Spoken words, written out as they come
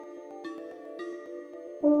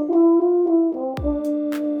You're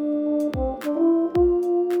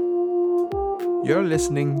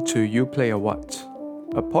listening to You Play a What,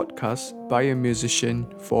 a podcast by a musician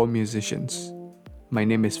for musicians. My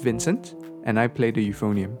name is Vincent, and I play the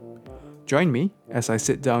euphonium. Join me as I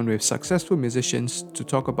sit down with successful musicians to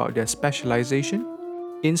talk about their specialization,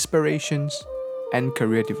 inspirations, and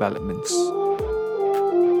career developments.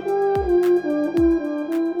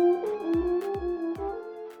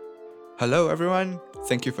 Hello, everyone.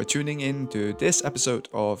 Thank you for tuning in to this episode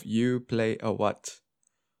of You Play a What.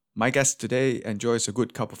 My guest today enjoys a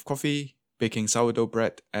good cup of coffee, baking sourdough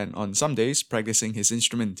bread, and on some days practicing his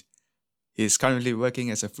instrument. He is currently working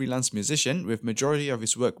as a freelance musician with majority of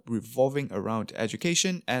his work revolving around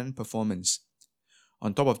education and performance.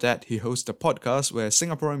 On top of that, he hosts a podcast where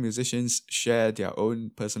Singaporean musicians share their own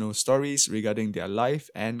personal stories regarding their life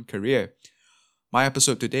and career. My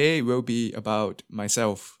episode today will be about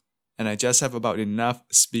myself, and I just have about enough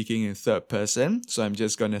speaking in third person, so I'm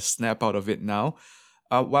just gonna snap out of it now.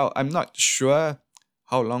 Well, I'm not sure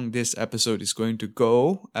how long this episode is going to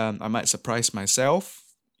go. I might surprise myself.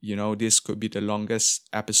 This could be the longest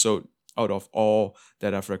episode out of all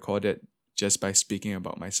that I've recorded just by speaking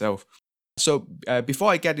about myself. So before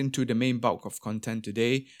I get into the main bulk of content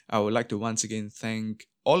today, I would like to once again thank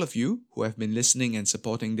all of you who have been listening and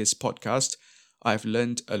supporting this podcast. I've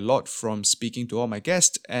learned a lot from speaking to all my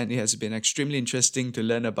guests, and it has been extremely interesting to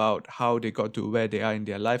learn about how they got to where they are in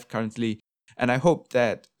their life currently. And I hope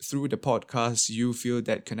that through the podcast, you feel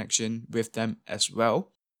that connection with them as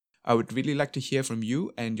well. I would really like to hear from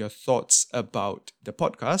you and your thoughts about the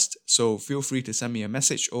podcast. So feel free to send me a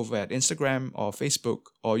message over at Instagram or Facebook,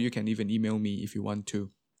 or you can even email me if you want to.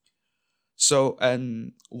 So,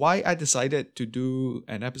 and why I decided to do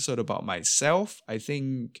an episode about myself, I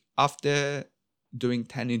think after doing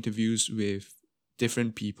 10 interviews with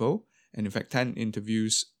different people, and in fact 10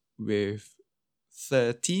 interviews with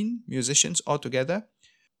 13 musicians altogether,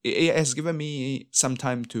 it has given me some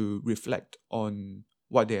time to reflect on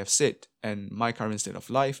what they have said and my current state of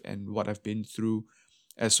life and what I've been through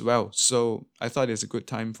as well. So I thought it's a good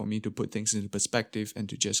time for me to put things into perspective and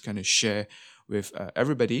to just kind of share with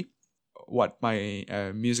everybody what my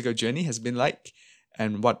musical journey has been like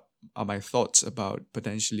and what are my thoughts about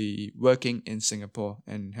potentially working in Singapore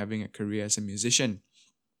and having a career as a musician.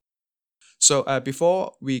 So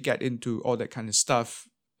before we get into all that kind of stuff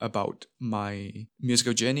about my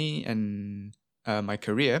musical journey and my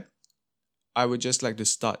career, I would just like to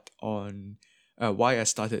start on why I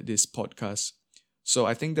started this podcast. So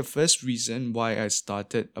I think the first reason why I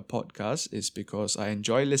started a podcast is because I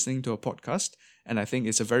enjoy listening to a podcast, and I think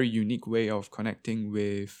it's a very unique way of connecting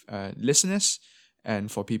with listeners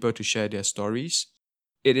and for people to share their stories.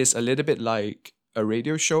 It is a little bit like a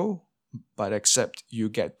radio show, but except you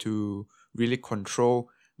get to really control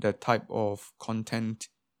the type of content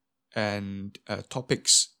and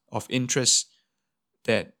topics of interest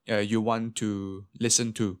that you want to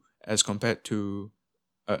listen to, as compared to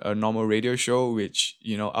a normal radio show, which,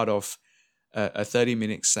 out of a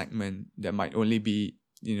 30-minute segment, there might only be,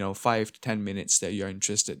 5 to 10 minutes that you're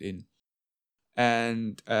interested in.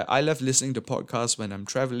 And I love listening to podcasts when I'm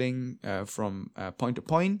traveling from point to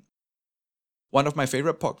point. One of my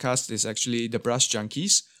favorite podcasts is actually The Brass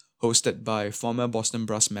Junkies, hosted by former Boston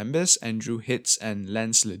Brass members Andrew Hitz and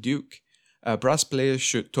Lance LeDuc. Brass players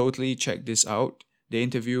should totally check this out. They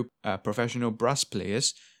interview professional brass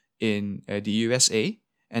players in the USA,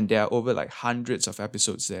 and there are over like hundreds of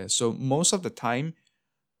episodes there. So most of the time,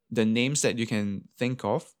 the names that you can think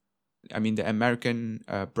of, the American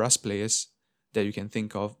brass players that you can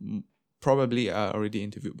think of, probably are already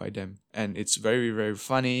interviewed by them. And it's very, very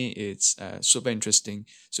funny. It's super interesting.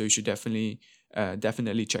 So you should definitely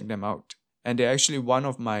check them out. And they're actually one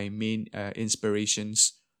of my main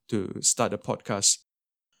inspirations to start a podcast.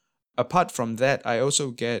 Apart from that, I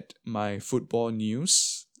also get my football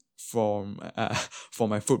news from for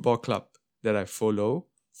my football club that I follow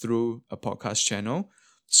through a podcast channel.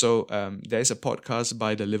 So there's a podcast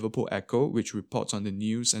by the Liverpool Echo, which reports on the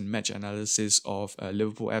news and match analysis of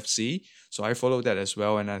Liverpool FC. So I follow that as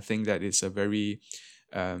well, and I think that it's a very,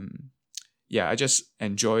 I just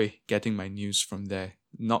enjoy getting my news from there.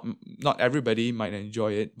 Not everybody might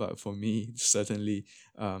enjoy it, but for me, certainly,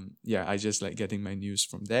 I just like getting my news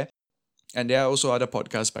from there. And there are also other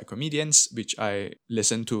podcasts by comedians, which I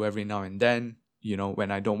listen to every now and then, when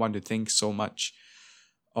I don't want to think so much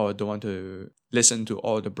or don't want to listen to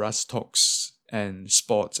all the brass talks and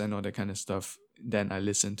sports and all that kind of stuff. Then I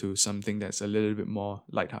listen to something that's a little bit more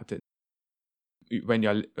lighthearted.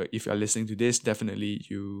 if you're listening to this, definitely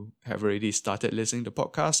you have already started listening to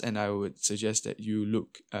podcasts, and I would suggest that you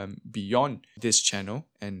look beyond this channel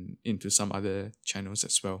and into some other channels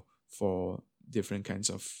as well for different kinds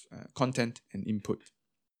of content and input.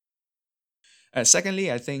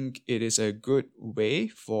 Secondly, I think it is a good way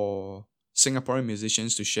for Singaporean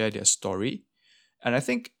musicians to share their story. And I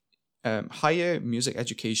think higher music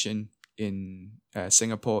education in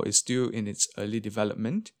Singapore is still in its early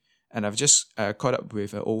development. And I've just caught up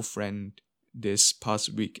with an old friend this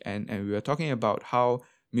past week, and we were talking about how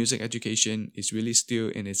music education is really still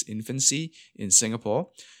in its infancy in Singapore.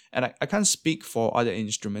 And I can't speak for other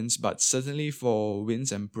instruments, but certainly for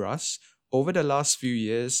winds and brass, over the last few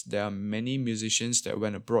years, there are many musicians that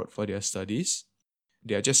went abroad for their studies.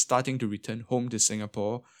 They are just starting to return home to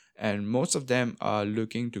Singapore, and most of them are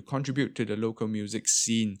looking to contribute to the local music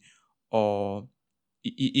scene, or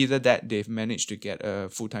either that they've managed to get a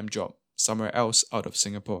full-time job somewhere else out of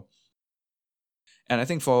Singapore. And I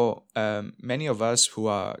think for many of us who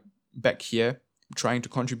are back here trying to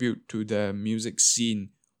contribute to the music scene,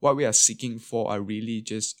 what we are seeking for are really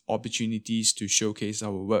just opportunities to showcase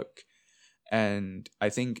our work. And I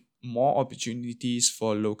think more opportunities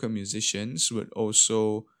for local musicians would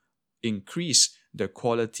also increase the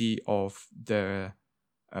quality of the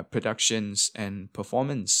productions and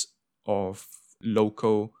performance of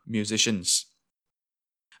local musicians.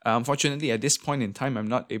 Unfortunately, at this point in time, I'm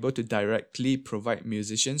not able to directly provide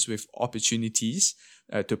musicians with opportunities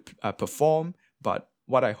to perform, but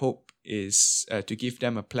what I hope is to give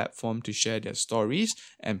them a platform to share their stories,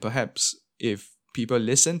 and perhaps if people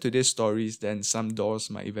listen to these stories, then some doors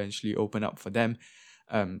might eventually open up for them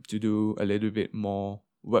to do a little bit more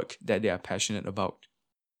work that they are passionate about.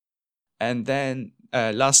 And then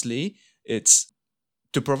lastly, it's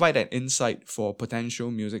to provide an insight for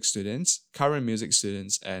potential music students, current music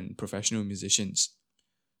students, and professional musicians.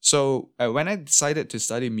 So when I decided to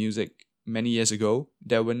study music many years ago,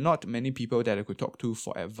 there were not many people that I could talk to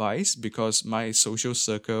for advice, because my social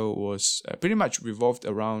circle was pretty much revolved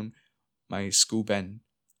around my school band.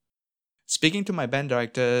 Speaking to my band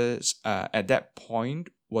director at that point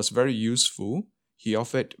was very useful. He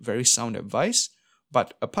offered very sound advice,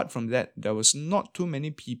 but apart from that, there was not too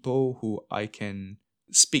many people who I can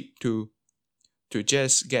speak to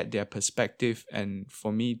just get their perspective and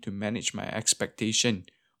for me to manage my expectation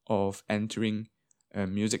of entering a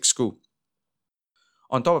music school.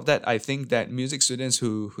 On top of that, I think that music students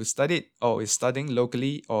who studied or is studying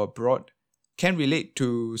locally or abroad can relate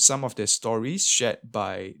to some of the stories shared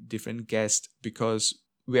by different guests, because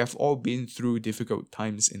we have all been through difficult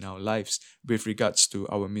times in our lives with regards to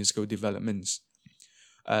our musical developments.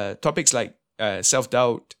 Topics like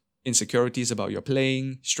self-doubt, insecurities about your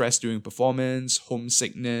playing, stress during performance,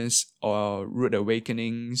 homesickness, or rude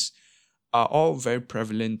awakenings are all very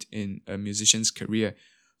prevalent in a musician's career.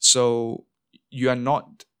 So you are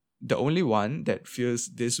not the only one that feels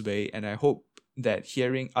this way, and I hope that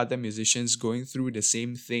hearing other musicians going through the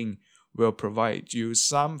same thing will provide you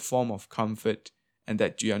some form of comfort, and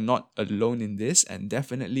that you are not alone in this, and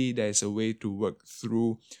definitely there is a way to work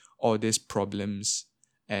through all these problems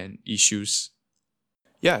and issues.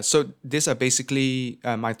 Yeah, so these are basically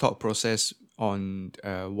my thought process on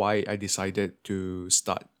why I decided to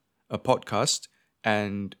start a podcast.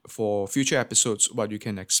 And for future episodes, what you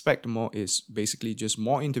can expect more is basically just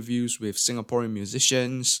more interviews with Singaporean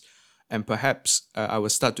musicians, and perhaps I will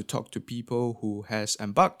start to talk to people who has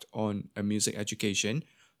embarked on a music education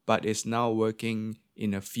but is now working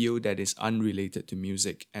in a field that is unrelated to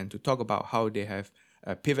music, and to talk about how they have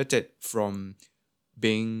pivoted from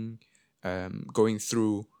being going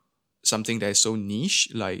through something that is so niche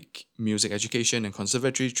like music education and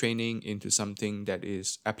conservatory training into something that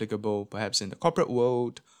is applicable perhaps in the corporate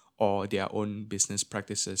world or their own business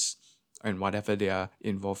practices and whatever they are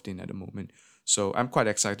involved in at the moment. So I'm quite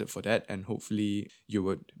excited for that, and hopefully you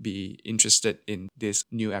would be interested in these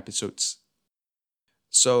new episodes.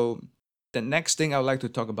 So the next thing I would like to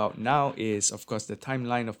talk about now is, of course, the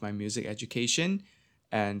timeline of my music education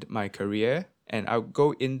and my career. And I'll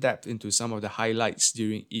go in depth into some of the highlights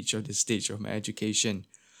during each of the stage of my education.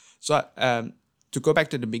 So to go back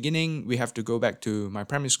to the beginning, we have to go back to my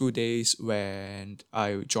primary school days when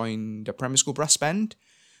I joined the primary school brass band.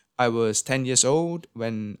 I was 10 years old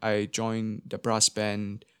when I joined the brass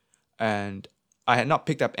band, and I had not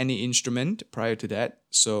picked up any instrument prior to that.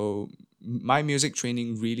 So my music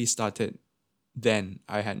training really started then.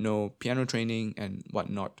 I had no piano training and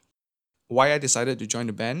whatnot. Why I decided to join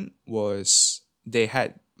the band was they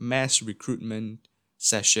had mass recruitment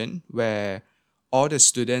session where all the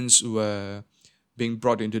students were being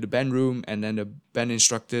brought into the band room, and then the band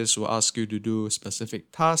instructors will ask you to do a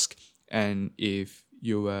specific task. And if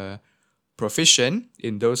you were proficient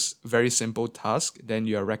in those very simple tasks, then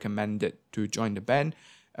you are recommended to join the band.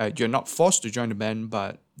 You're not forced to join the band,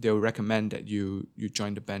 but they'll recommend that you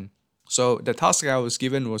join the band. So the task I was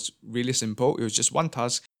given was really simple. It was just one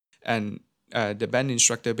task, and the band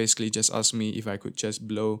instructor basically just asked me if I could just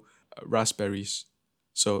blow raspberries.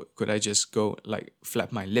 So could I just go like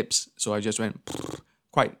flap my lips? So I just went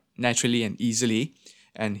quite naturally and easily,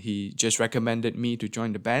 and he just recommended me to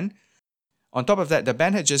join the band. On top of that, the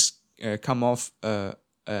band had just come off a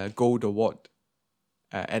gold award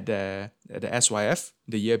at the SYF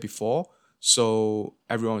the year before, so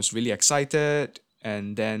everyone was really excited.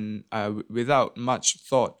 And then, without much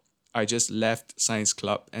thought, I just left science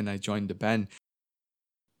club and I joined the band.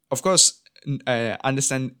 Of course,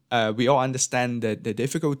 understand. We all understand the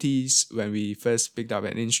difficulties when we first picked up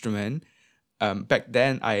an instrument. Back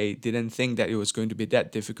then, I didn't think that it was going to be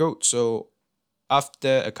that difficult. So,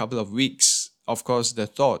 after a couple of weeks, of course, the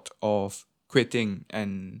thought of quitting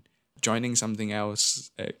and joining something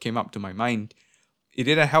else came up to my mind. It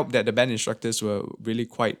didn't help that the band instructors were really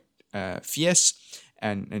quite fierce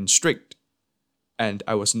and strict. And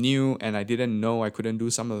I was new and I didn't know I couldn't do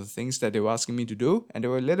some of the things that they were asking me to do. And they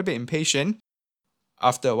were a little bit impatient.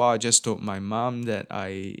 After a while, I just told my mom that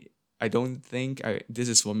I don't think this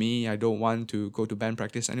is for me. I don't want to go to band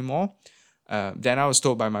practice anymore. Then I was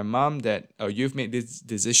told by my mom that you've made this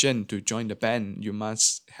decision to join the band. You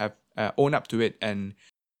must have own up to it and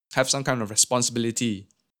have some kind of responsibility.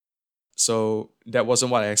 So that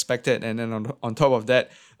wasn't what I expected. And then on top of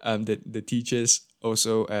that, the teachers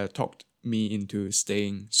also talked me into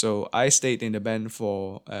staying. So I stayed in the band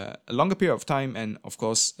for a longer period of time. And of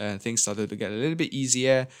course, things started to get a little bit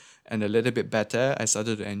easier and a little bit better. I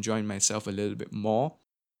started to enjoy myself a little bit more.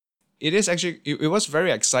 It is actually, it was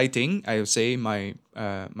very exciting, I would say, my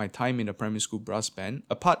time in the primary school brass band.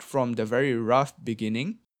 Apart from the very rough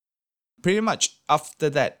beginning, pretty much after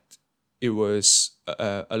that, it was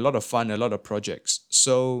a lot of fun, a lot of projects.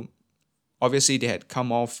 So obviously they had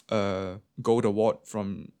come off a gold award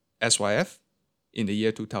from SYF in the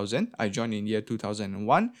year 2000. I joined in year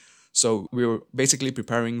 2001. So we were basically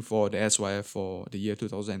preparing for the SYF for the year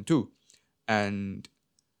 2002. And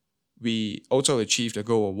we also achieved a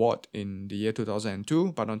gold award in the year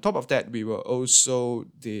 2002. But on top of that, we were also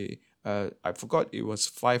I forgot, it was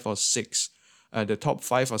 5 or 6, the top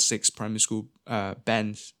 5 or 6 primary school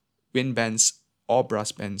bands, wind bands or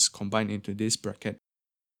brass bands combined into this bracket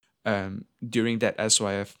during that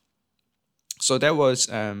SYF. So that was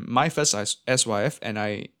my first SYF, and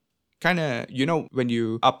I kind of, when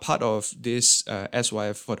you are part of this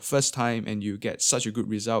SYF for the first time and you get such a good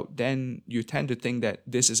result, then you tend to think that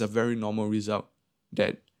this is a very normal result,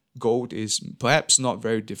 that gold is perhaps not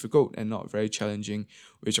very difficult and not very challenging,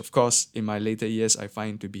 which of course in my later years I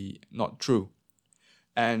find to be not true.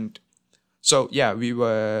 And so yeah, we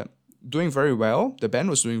were doing very well, the band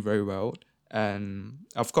was doing very well, and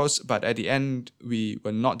of course, but at the end we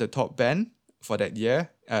were not the top band for that year,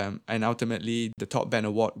 and ultimately the top band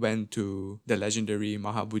award went to the legendary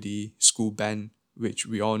Mahabodhi School Band, which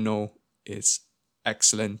we all know is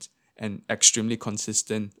excellent and extremely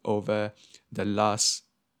consistent over the last,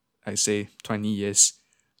 I say, 20 years.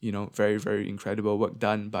 Very, very incredible work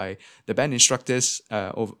done by the band instructors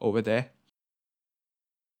over there.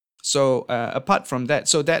 So apart from that,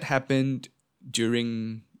 so that happened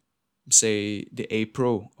during, say, the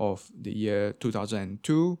April of the year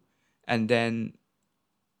 2002. And then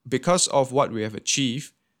because of what we have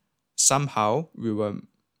achieved, somehow we were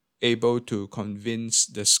able to convince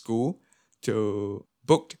the school to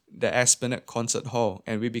book the Esplanade Concert Hall.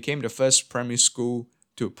 And we became the first primary school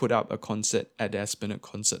to put up a concert at the Esplanade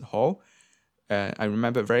Concert Hall. I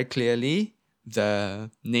remember very clearly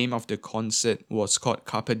the name of the concert was called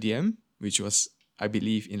Carpe Diem, which was, I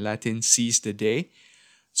believe, in Latin, seize the day.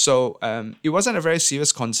 So it wasn't a very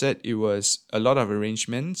serious concert. It was a lot of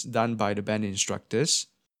arrangements done by the band instructors.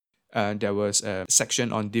 There was a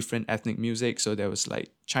section on different ethnic music. So there was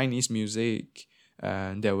like Chinese music,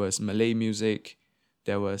 there was Malay music,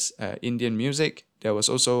 there was Indian music. There was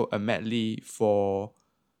also a medley for,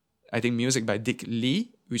 I think, music by Dick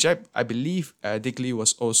Lee, which I believe Dick Lee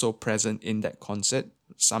was also present in that concert.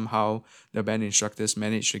 Somehow the band instructors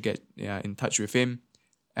managed to get in touch with him,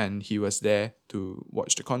 and he was there to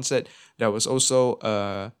watch the concert. There was also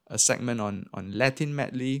a segment on Latin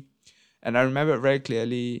medley. And I remember very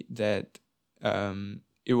clearly that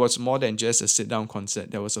it was more than just a sit-down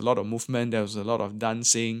concert. There was a lot of movement. There was a lot of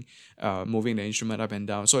dancing, moving the instrument up and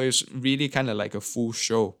down. So it was really kind of like a full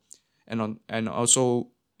show. And also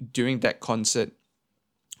during that concert,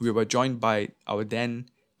 we were joined by our then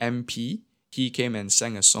MP. He came and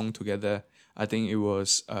sang a song together. I think it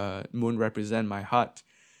was Moon Represent My Heart.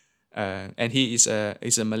 And he is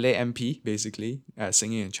a Malay MP basically,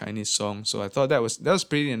 singing a Chinese song. So I thought that was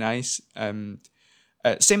pretty nice.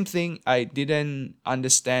 Same thing, I didn't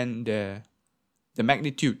understand the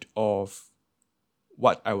magnitude of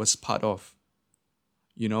what I was part of.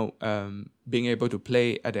 Being able to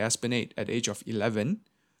play at the Esplanade at the age of 11.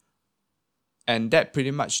 And that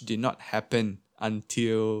pretty much did not happen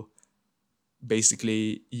until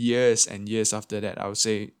basically years and years after that. I would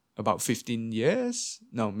say about 15 years.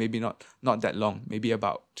 No, maybe not that long. Maybe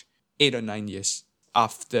about 8 or 9 years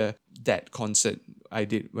after that concert I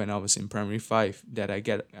did when I was in primary 5 that I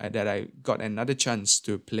got another chance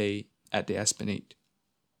to play at the Esplanade.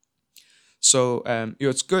 So it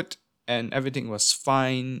was good and everything was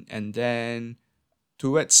fine. And then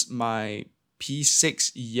towards my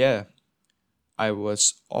P6 year, I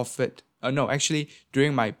was offered,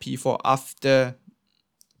 during my P4 after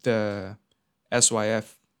the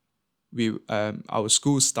SYF, our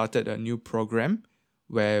school started a new program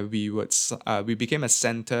where we became a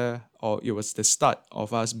center, or it was the start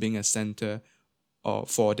of us being a center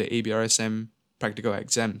for the ABRSM practical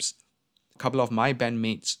exams. A couple of my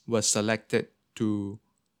bandmates were selected to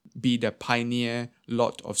be the pioneer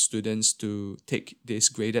lot of students to take these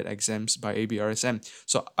graded exams by ABRSM.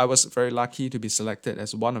 So I was very lucky to be selected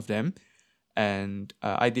as one of them. And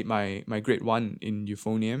I did my grade 1 in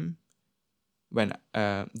euphonium when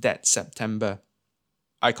that September.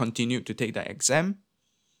 I continued to take that exam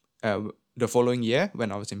the following year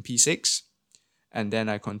when I was in P6. And then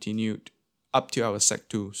I continued up till I was Sec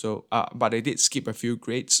 2. So, but I did skip a few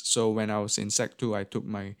grades. So when I was in Sec 2, I took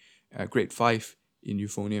my grade 5 in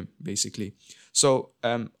euphonium, basically. So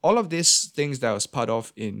all of these things that I was part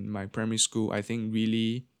of in my primary school, I think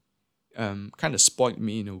really kind of spoiled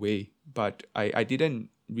me in a way. But I didn't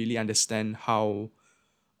really understand how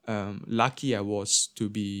lucky I was to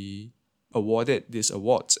be awarded these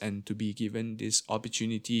awards and to be given this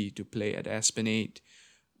opportunity to play at Esplanade,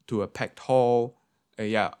 to a packed hall.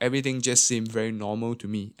 Everything just seemed very normal to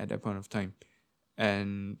me at that point of time.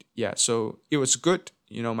 And yeah, so it was good,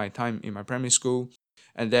 my time in my primary school.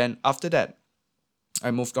 And then after that,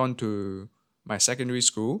 I moved on to my secondary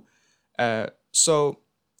school. So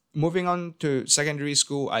moving on to secondary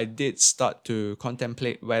school, I did start to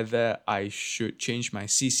contemplate whether I should change my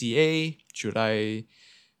CCA. Should I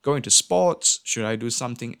go into sports? Should I do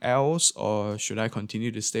something else? Or should I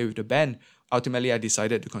continue to stay with the band? Ultimately, I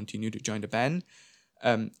decided to continue to join the band.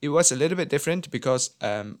 It was a little bit different because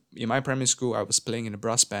in my primary school, I was playing in a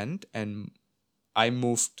brass band and I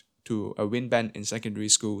moved to a wind band in secondary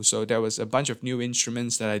school. So there was a bunch of new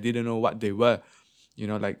instruments that I didn't know what they were,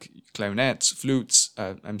 like clarinets, flutes.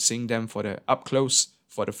 I'm seeing them up close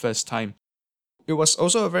for the first time. It was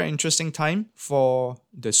also a very interesting time for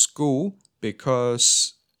the school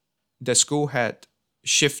because the school had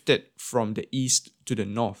shifted from the east to the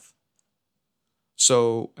north.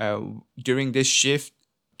 So during this shift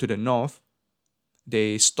to the north,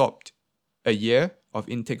 they stopped a year of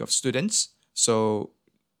intake of students. So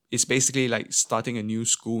it's basically like starting a new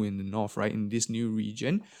school in the north, right, in this new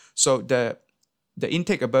region. So the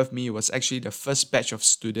intake above me was actually the first batch of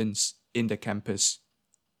students in the campus.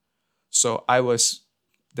 So I was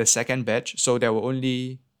the second batch. So there were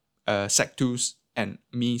only Sec 2s and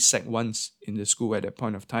me Sec 1s in the school at that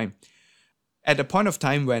point of time. At the point of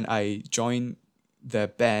time when I joined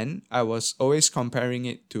the band, I was always comparing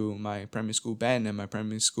it to my primary school band and my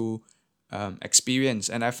primary school experience.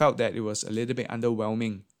 And I felt that it was a little bit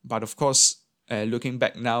underwhelming. But of course, looking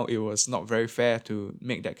back now, it was not very fair to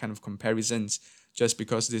make that kind of comparisons just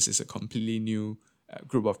because this is a completely new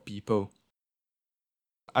group of people.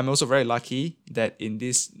 I'm also very lucky that in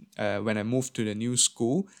this, when I moved to the new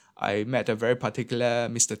school, I met a very particular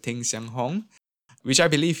Mr. Ting Xiang Hong, which I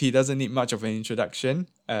believe he doesn't need much of an introduction.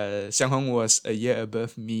 Xiang Hong was a year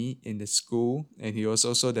above me in the school, and he was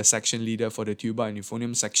also the section leader for the tuba and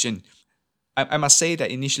euphonium section. I must say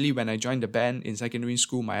that initially when I joined the band in secondary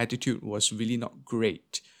school, my attitude was really not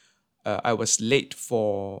great. I was late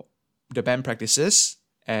for the band practices,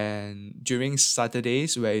 and during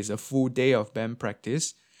Saturdays, where it's a full day of band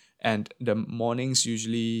practice, and the mornings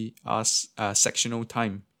usually are sectional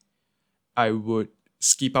time, I would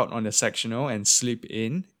skip out on the sectional and sleep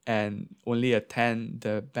in and only attend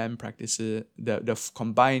the band practices, the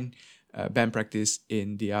combined band practice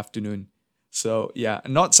in the afternoon. So yeah,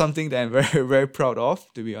 not something that I'm very, very proud of,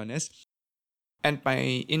 to be honest. And my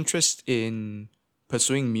interest in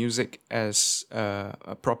pursuing music as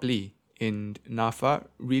properly in NAFA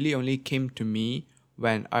really only came to me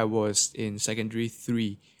when I was in secondary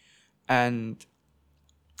 3. And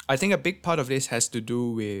I think a big part of this has to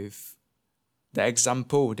do with the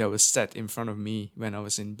example that was set in front of me when I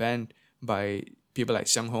was in band by people like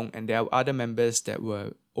Xiang Hong, and there are other members that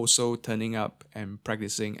were also turning up and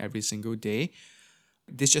practicing every single day.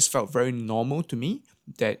 This just felt very normal to me,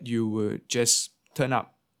 that you would just turn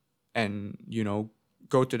up and,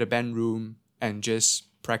 go to the band room and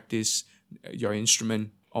just practice your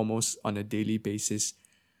instrument almost on a daily basis.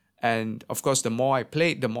 And of course, the more I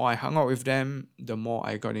played, the more I hung out with them, the more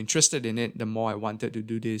I got interested in it, the more I wanted to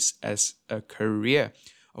do this as a career.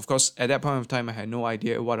 Of course, at that point of time, I had no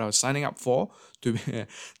idea what I was signing up for to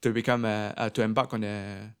to embark on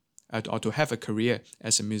or to have a career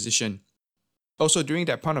as a musician. Also, during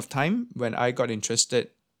that point of time, when I got interested,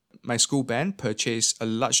 my school band purchased a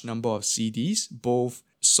large number of CDs, both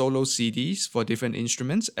solo CDs for different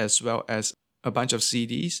instruments, as well as a bunch of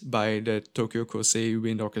CDs by the Tokyo Kosei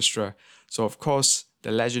Wind Orchestra. So of course,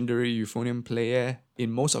 the legendary euphonium player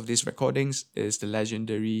in most of these recordings is the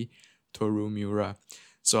legendary Toru Miura.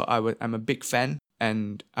 So I'm a big fan,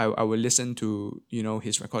 and I will listen to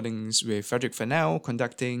his recordings with Frederick Fennell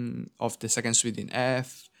conducting of the second suite in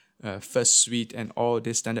F, first suite, and all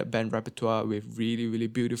this standard band repertoire with really, really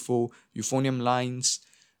beautiful euphonium lines.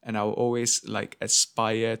 And I will always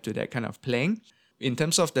aspire to that kind of playing. In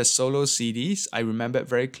terms of the solo CDs, I remembered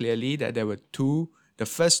very clearly that there were the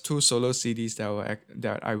first two solo CDs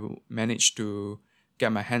that I managed to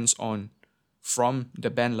get my hands on from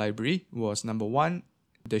the band library was number one,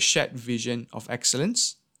 The Shared Vision of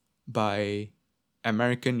Excellence by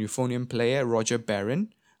American euphonium player Roger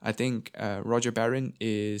Barron. I think Roger Barron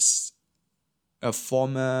is a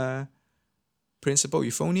former principal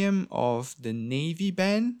euphonium of the Navy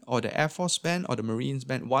band or the Air Force band or the Marines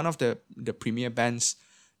band, one of the premier bands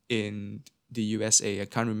in the USA. I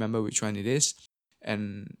can't remember which one it is.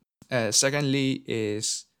 And secondly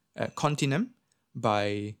is Continuum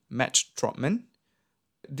by Matt Trotman.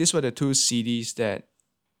 These were the two CDs that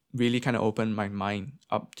really kind of opened my mind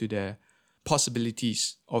up to the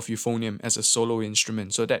possibilities of euphonium as a solo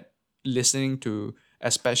instrument, so that listening to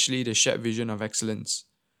especially The Shared Vision of Excellence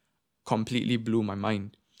completely blew my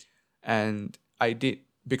mind. And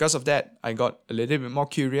because of that, I got a little bit more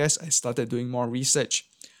curious. I started doing more research.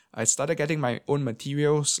 I started getting my own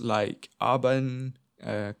materials like Arban,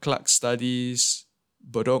 Clark Studies,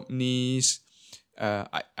 Bodogny's.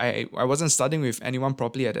 I wasn't studying with anyone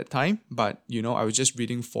properly at that time, but I was just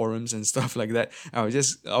reading forums and stuff like that. I was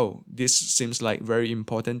just, this seems like very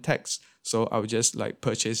important text, so I would just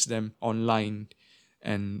purchase them online.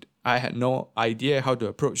 And I had no idea how to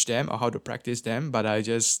approach them or how to practice them, but I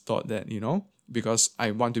just thought that, because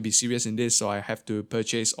I want to be serious in this, so I have to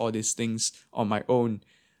purchase all these things on my own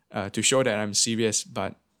to show that I'm serious.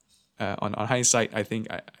 But on hindsight, I think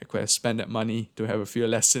I could have spent that money to have a few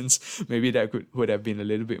lessons. Maybe that would have been a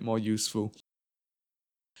little bit more useful.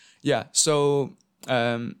 Yeah, so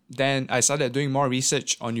then I started doing more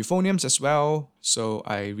research on euphoniums as well. So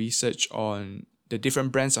I researched on the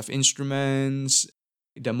different brands of instruments,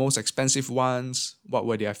 the most expensive ones, what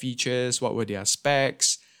were their features, what were their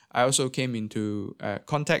specs. I also came into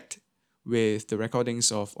contact with the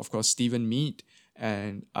recordings of course, Stephen Mead,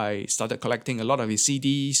 and I started collecting a lot of his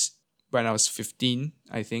CDs. When I was 15,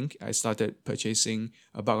 I think, I started purchasing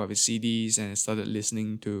a bulk of his CDs and started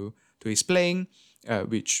listening to his playing,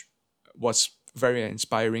 which was very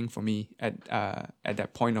inspiring for me at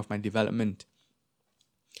that point of my development.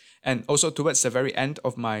 And also towards the very end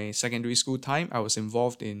of my secondary school time, I was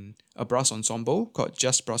involved in a brass ensemble called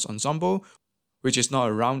Just Brass Ensemble, which is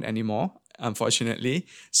not around anymore, unfortunately.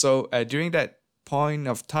 So during that point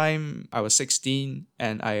of time, I was 16,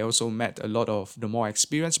 and I also met a lot of the more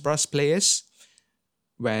experienced brass players.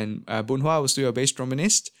 When Boon Hua was still a bass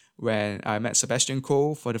trombonist, when I met Sebastian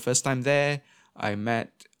Cole for the first time there, I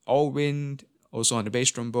met Allwind, also on the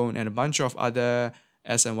bass trombone, and a bunch of other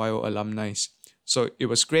SNYO alumni. So it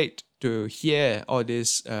was great to hear all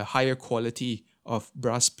this higher quality of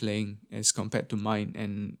brass playing as compared to mine,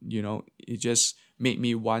 and it just made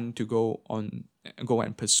me want to go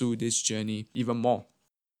and pursue this journey even more.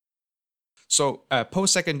 So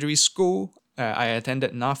post-secondary school, I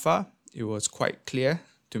attended NAFA. It was quite clear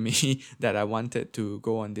to me that I wanted to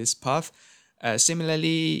go on this path.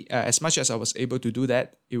 Similarly, as much as I was able to do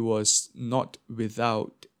that, it was not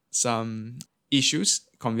without some issues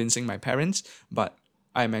convincing my parents, but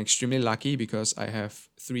I'm extremely lucky because I have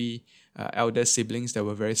three elder siblings that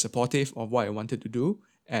were very supportive of what I wanted to do.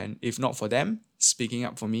 And if not for them speaking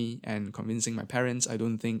up for me and convincing my parents, I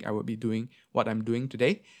don't think I would be doing what I'm doing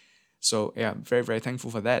today. So yeah, I'm very, very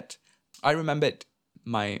thankful for that. I remembered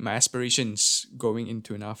my aspirations going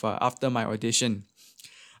into NAFA. After my audition,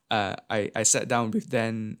 I sat down with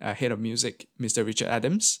then head of music, Mr. Richard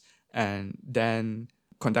Adams, and then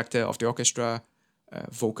conductor of the orchestra,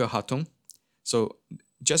 Volker Hartung. So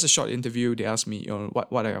just a short interview. They asked me,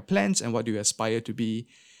 what are your plans and what do you aspire to be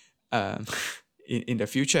in the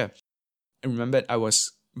future? I remembered I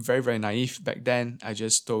was very, very naive back then. I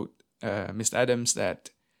just told Mr. Adams that,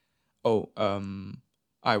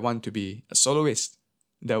 I want to be a soloist.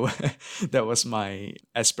 That was my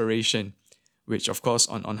aspiration, which of course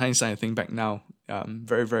on hindsight, I think back now,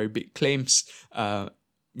 very, very big claims.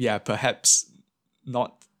 Perhaps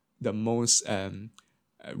not the most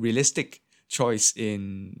realistic choice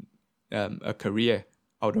in a career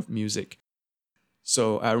out of music.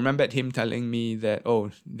 So I remembered him telling me that,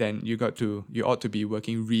 then you ought to be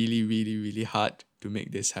working really, really, really hard to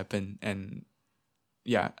make this happen. And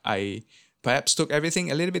I perhaps took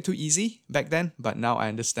everything a little bit too easy back then, but now I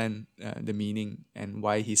understand the meaning and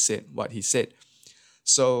why he said what he said.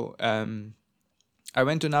 So I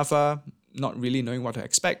went to NAFA not really knowing what to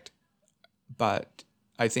expect, but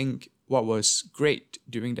I think what was great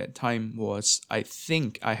during that time was I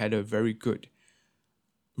think I had a very good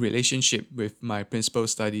relationship with my principal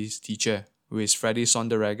studies teacher, who is Freddie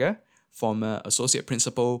Sonderegger, former associate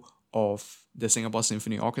principal of the Singapore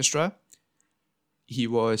Symphony Orchestra. He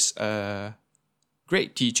was a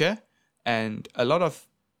great teacher, and a lot of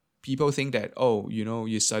people think that,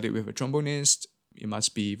 you studied with a trombonist, it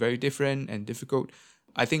must be very different and difficult.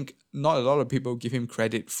 I think not a lot of people give him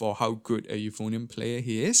credit for how good a euphonium player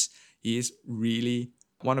he is. He is really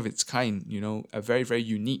one of its kind, a very, very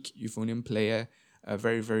unique euphonium player, a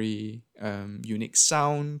very, very unique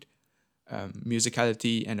sound,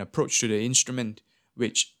 musicality, and approach to the instrument,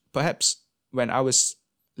 which perhaps when I was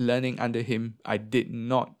learning under him, I did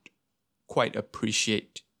not quite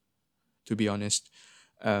appreciate, to be honest.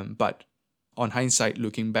 But on hindsight,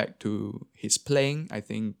 looking back to his playing, I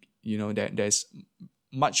think, that there's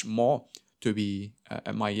much more to be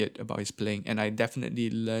admired about his playing. And I definitely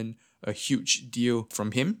learned a huge deal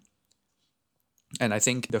from him. And I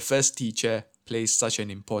think the first teacher plays such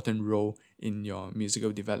an important role in your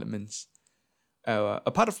musical developments.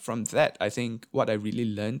 Apart from that, I think what I really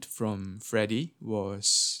learned from Freddie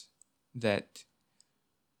was that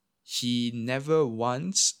he never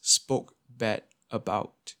once spoke bad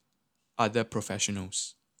about other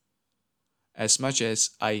professionals. As much as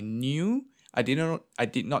I did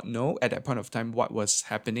not know at that point of time what was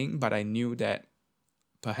happening, but I knew that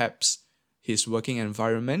perhaps his working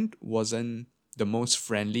environment wasn't the most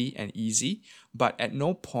friendly and easy, but at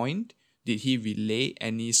no point did he relay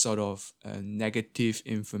any sort of negative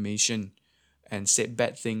information and said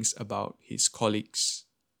bad things about his colleagues.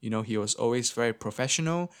 He was always very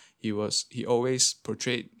professional. He always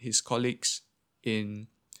portrayed his colleagues in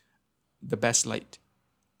the best light,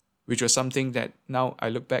 which was something that now I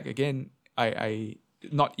look back again, I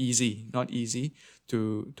not easy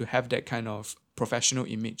to have that kind of professional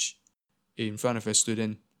image in front of a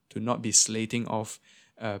student, to not be slating off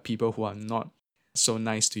people who are not so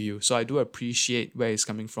nice to you. So I do appreciate where he's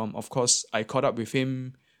coming from. Of course, I caught up with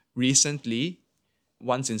him recently,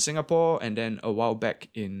 once in Singapore and then a while back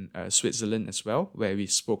in Switzerland as well, where we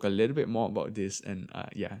spoke a little bit more about this. And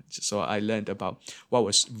so I learned about what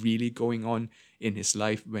was really going on in his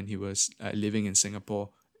life when he was living in Singapore.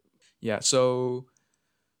 So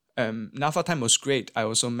NAFA time was great. I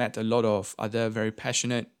also met a lot of other very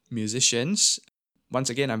passionate musicians. Once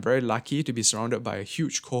again, I'm very lucky to be surrounded by a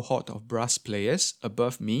huge cohort of brass players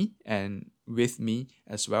above me and with me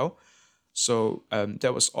as well. So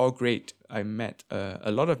that was all great. I met a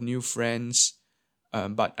lot of new friends,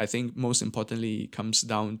 but I think most importantly, it comes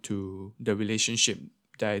down to the relationship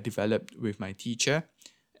that I developed with my teacher,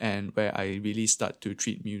 and where I really start to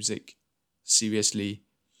treat music seriously.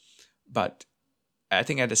 But I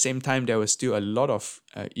think at the same time, there was still a lot of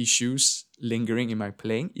issues lingering in my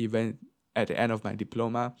playing, even at the end of my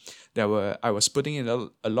diploma. I was putting in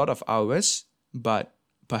a lot of hours, but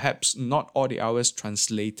perhaps not all the hours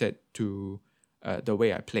translated to the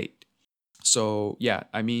way I played. So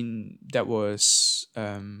that was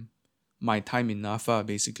my time in NAFA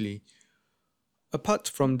basically. Apart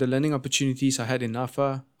from the learning opportunities I had in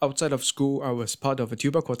NAFA, outside of school I was part of a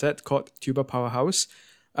tuba quartet called Tuba Powerhouse.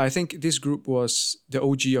 I think this group was the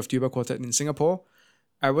OG of tuba quartet in Singapore.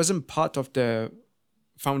 I wasn't part of the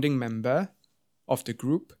founding member of the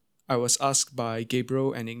group. I was asked by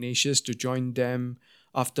Gabriel and Ignatius to join them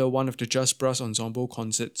after one of the Just Brass Ensemble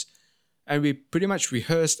concerts. And we pretty much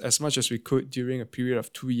rehearsed as much as we could during a period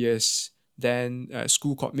of 2 years. Then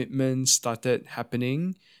school commitments started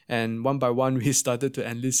happening, and one by one we started to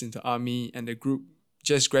enlist into army, and the group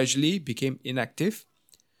just gradually became inactive.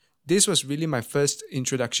 This was really my first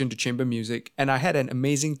introduction to chamber music, and I had an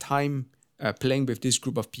amazing time playing with this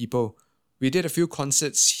group of people. We did a few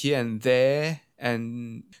concerts here and there,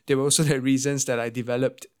 and there were also the reasons that I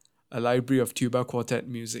developed a library of tuba quartet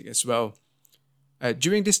music as well.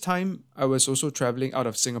 During this time, I was also traveling out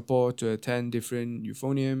of Singapore to attend different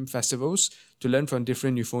euphonium festivals to learn from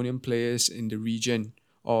different euphonium players in the region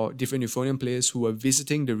or different euphonium players who were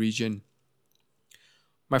visiting the region.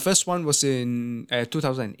 My first one was in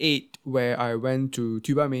 2008, where I went to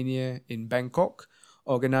Tuba Mania in Bangkok,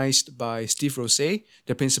 organized by Steve Rosset,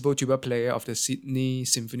 the principal tuba player of the Sydney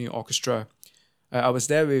Symphony Orchestra. I was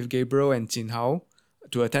there with Gabriel and Jin Hao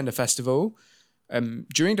to attend the festival.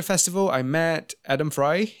 During the festival, I met Adam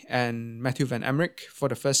Fry and Matthew Van Emmerich for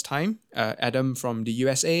the first time. Adam from the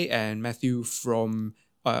USA and Matthew from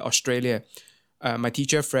Australia. My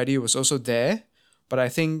teacher, Freddie, was also there. But I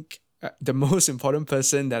think the most important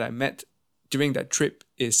person that I met during that trip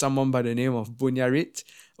is someone by the name of Bunyarit,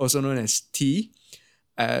 also known as T.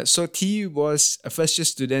 So T was a first-year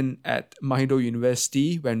student at Mahidol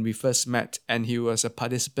University when we first met, and he was a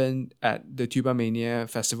participant at the Tuba Mania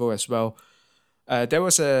Festival as well. At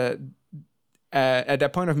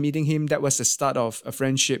that point of meeting him, that was the start of a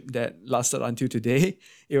friendship that lasted until today.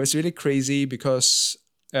 It was really crazy because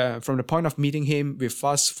from the point of meeting him, we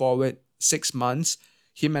fast forward 6 months,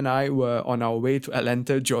 him and I were on our way to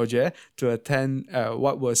Atlanta, Georgia, to attend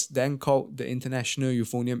what was then called the International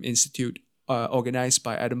Euphonium Institute, organized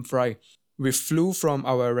by Adam Fry. We flew from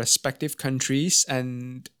our respective countries,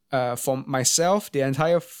 and for myself, the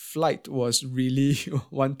entire flight was really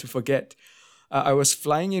one to forget. I was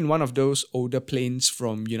flying in one of those older planes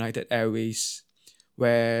from United Airways,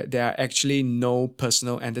 where there are actually no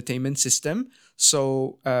personal entertainment system.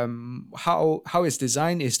 So how it's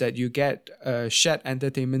designed is that you get a shared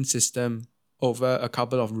entertainment system over a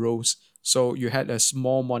couple of rows. So you had a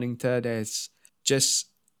small monitor that's just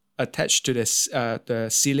attached to the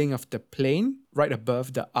ceiling of the plane right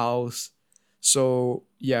above the aisles. So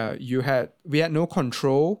yeah, we had no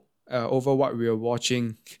control over what we were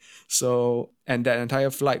watching. So, and that entire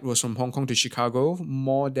flight was from Hong Kong to Chicago,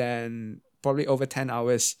 more than probably over 10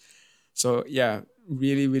 hours. So yeah,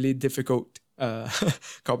 really, really difficult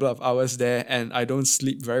couple of hours there, and I don't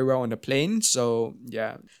sleep very well on the plane. So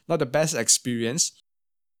yeah, not the best experience.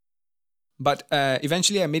 But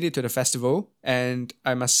eventually I made it to the festival, and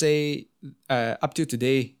I must say, up to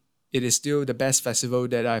today, it is still the best festival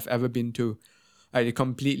that I've ever been to. It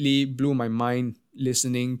completely blew my mind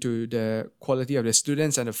listening to the quality of the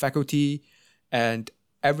students and the faculty, and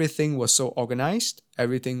everything was so organized.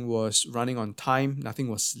 Everything was running on time. Nothing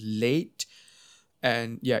was late.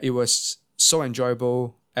 And yeah, it was so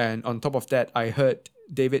enjoyable. And on top of that, I heard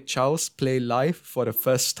David Charles play live for the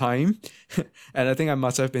first time. And I think I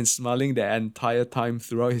must have been smiling the entire time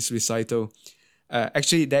throughout his recital.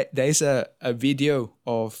 Actually, there is a video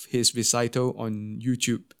of his recital on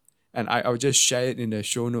YouTube, and I'll just share it in the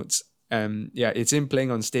show notes. Yeah, it's him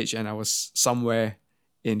playing on stage, and I was somewhere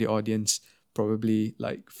in the audience, probably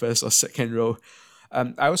like first or second row.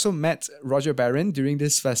 I also met Roger Barron during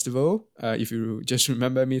this festival. If you just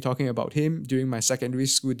remember me talking about him during my secondary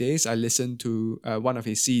school days, I listened to one of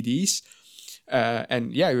his CDs.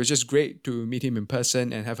 And yeah, it was just great to meet him in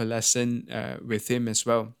person and have a lesson with him as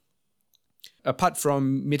well. Apart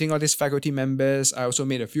from meeting all these faculty members, I also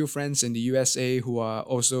made a few friends in the USA who are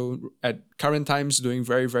also at current times doing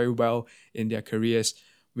very, very well in their careers,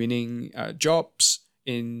 winning jobs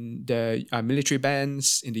in the military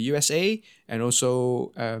bands in the USA, and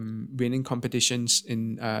also winning competitions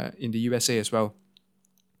in the USA as well.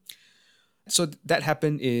 So that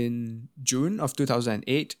happened in June of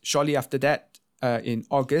 2008. Shortly after that, in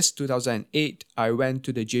August 2008, I went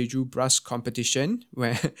to the Jeju Brass competition.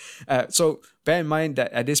 Where, so bear in mind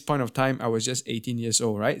that at this point of time, I was just 18 years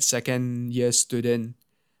old, right? Second year student.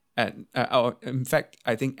 And in fact,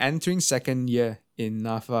 I think entering second year in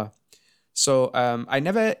NAFA. So I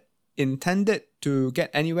never intended to get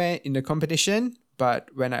anywhere in the competition, but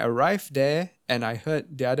when I arrived there and I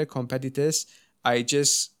heard the other competitors, I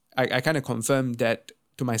kind of confirmed that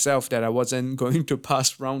to myself that I wasn't going to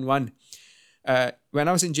pass round one. When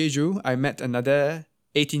I was in Jeju, I met another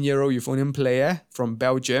 18-year-old euphonium player from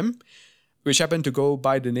Belgium, which happened to go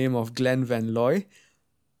by the name of Glenn Van Looy.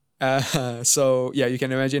 So yeah, you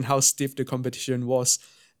can imagine how stiff the competition was.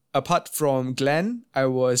 Apart from Glenn, I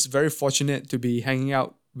was very fortunate to be hanging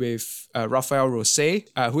out with Raphael Rosset,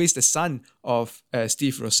 who is the son of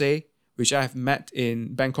Steve Rosset, which I have met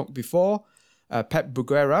in Bangkok before. Pep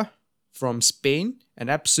Buguera from Spain, an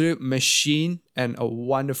absolute machine and a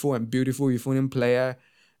wonderful and beautiful euphonium player.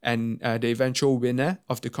 and the eventual winner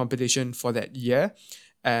of the competition for that year.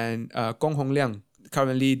 And Gong Hongliang,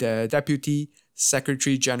 currently the Deputy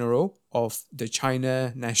Secretary General of the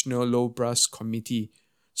China National Low Brass Committee.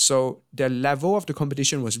 So the level of the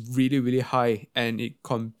competition was really, really high, and it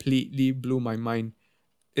completely blew my mind.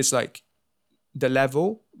 It's like the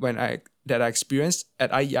level that I experienced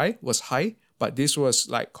at IEI was high, but this was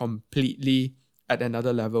like completely at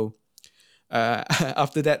another level.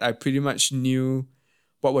 After that, I pretty much knew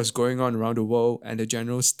what was going on around the world and the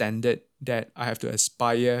general standard that I have to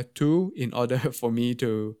aspire to in order for me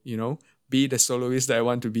to, be the soloist that I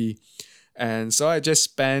want to be. And so I just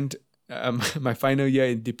spent my final year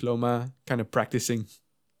in diploma kind of practicing.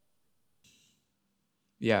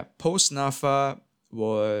 Yeah, post NAFA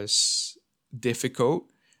was difficult.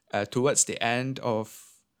 Towards the end of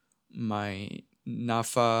my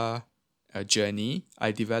NAFA journey,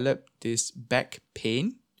 I developed this back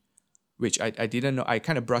pain, which I didn't know. I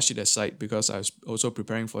kind of brushed it aside because I was also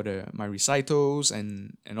preparing for my recitals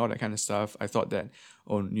and all that kind of stuff. I thought that,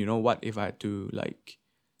 what if I had to like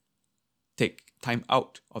take time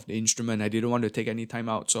out of the instrument? I didn't want to take any time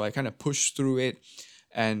out, so I kind of pushed through it.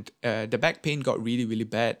 And the back pain got really, really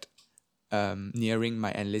bad nearing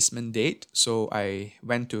my enlistment date. So I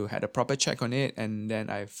went to had a proper check on it, and then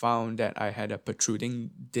I found that I had a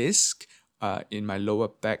protruding disc in my lower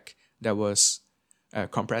back that was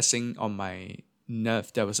compressing on my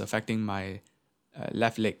nerve that was affecting my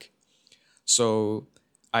left leg. So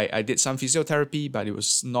I did some physiotherapy, but it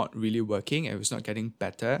was not really working. It was not getting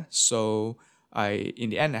better. So in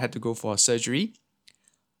the end, I had to go for surgery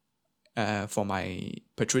for my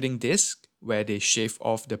protruding disc, where they shave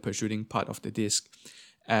off the protruding part of the disc.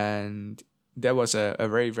 And that was a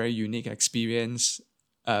very, very unique experience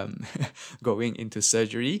going into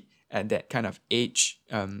surgery at that kind of age.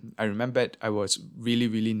 I remembered I was really,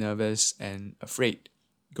 really nervous and afraid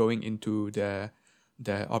going into the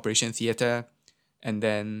operation theater. And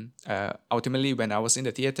then ultimately, when I was in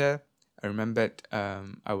the theater, I remembered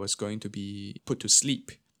I was going to be put to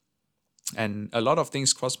sleep. And a lot of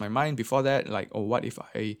things crossed my mind before that, like, oh, what if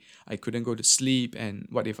I couldn't go to sleep, and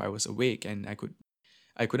what if I was awake and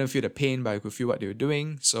I couldn't feel the pain, but I could feel what they were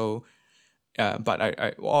doing. So, but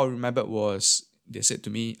I all I remembered was they said to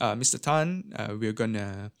me, Mr. Tan, we're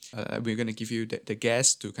gonna give you the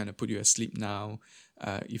gas to kind of put you asleep now.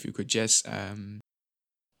 If you could just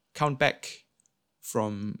count back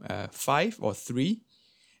from 5 or 3.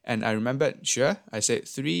 And I remembered, sure, I said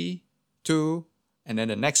 3, 2, and then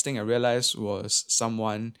the next thing I realized was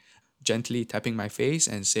someone gently tapping my face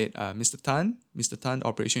and said, Mr. Tan, the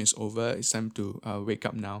operation is over. It's time to wake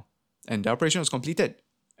up now. And the operation was completed.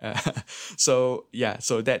 So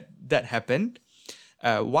that happened.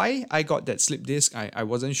 Why I got that slip disc, I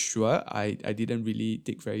wasn't sure. I didn't really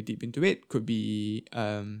dig very deep into it. Could be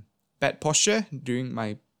bad posture during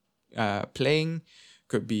my playing.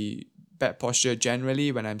 Could be bad posture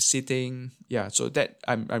generally when I'm sitting. Yeah, so that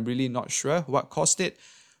I'm really not sure what caused it.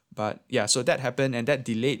 But yeah, so that happened, and that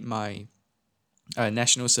delayed my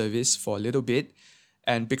national service for a little bit.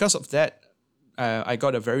 And because of that, I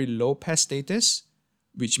got a very low PES status,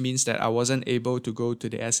 which means that I wasn't able to go to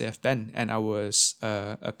the SAF band, and I was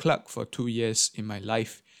a clerk for 2 years in my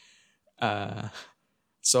life.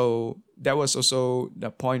 So that was also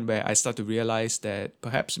the point where I started to realize that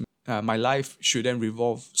perhaps my life shouldn't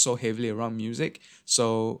revolve so heavily around music.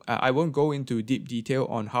 So I won't go into deep detail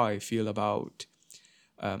on how I feel about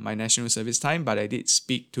my national service time, but I did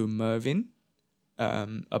speak to Mervin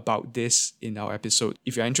about this in our episode.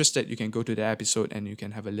 If you're interested, you can go to the episode and you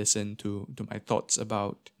can have a listen to my thoughts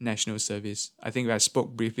about national service. I think I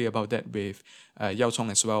spoke briefly about that with Yao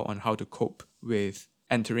Chong as well, on how to cope with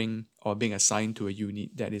entering or being assigned to a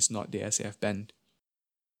unit that is not the SAF band.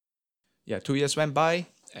 Yeah, 2 years went by,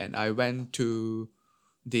 and I went to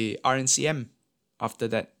the RNCM after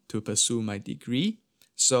that to pursue my degree.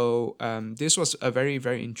 So this was a very,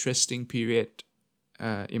 very interesting period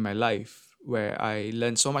in my life, where I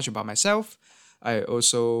learned so much about myself. I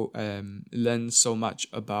also learned so much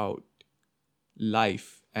about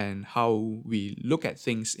life and how we look at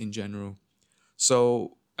things in general.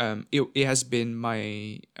 So it has been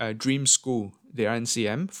my dream school, the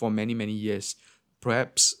RNCM, for many, many years.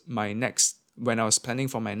 Perhaps when I was planning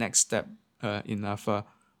for my next step in NAFA,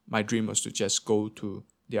 my dream was to just go to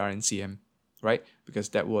the RNCM, right? Because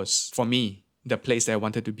that was, for me, the place that I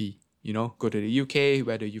wanted to be. Go to the UK,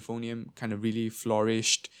 where the euphonium kind of really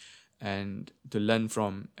flourished, and to learn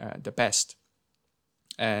from the best.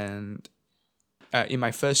 And in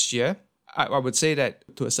my first year, I would say that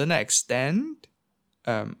to a certain extent,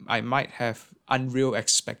 I might have unreal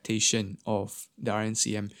expectation of the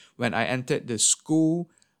RNCM. When I entered the school,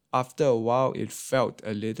 after a while, it felt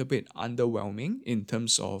a little bit underwhelming in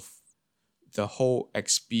terms of the whole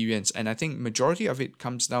experience. And I think majority of it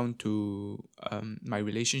comes down to my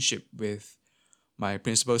relationship with my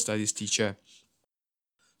principal studies teacher.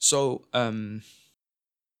 So in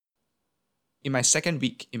my second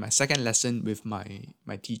week, in my second lesson with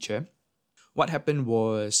my teacher, what happened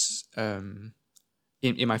was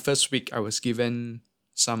in my first week, I was given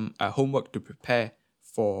some homework to prepare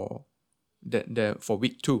for for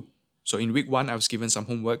week 2. So in week 1, I was given some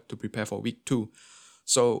homework to prepare for week 2.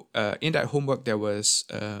 So in that homework, there was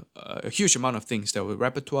a huge amount of things. There were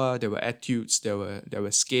repertoire, there were etudes, there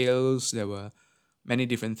were scales, there were many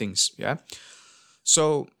different things. Yeah.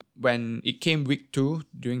 So when it came week 2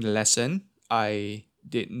 during the lesson, I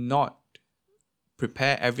did not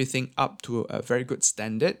prepare everything up to a very good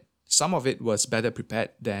standard. Some of it was better prepared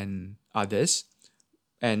than others.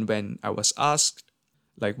 And when I was asked,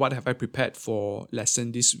 like, what have I prepared for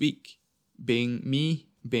lesson this week?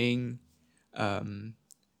 Being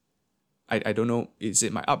I don't know, is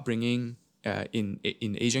it my upbringing in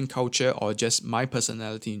Asian culture or just my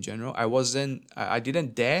personality in general? I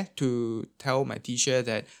didn't dare to tell my teacher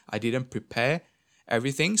that I didn't prepare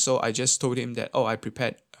everything. So I just told him that, oh, I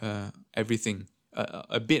prepared everything,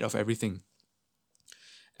 a bit of everything.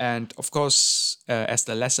 And of course, as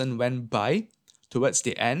the lesson went by, towards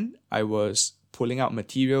the end, I was pulling out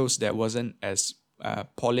materials that wasn't as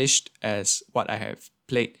polished as what I have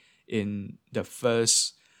played in the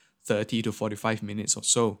first 30 to 45 minutes or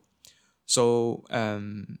so. So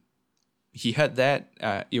he heard that.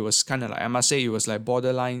 It was kind of like, I must say, it was like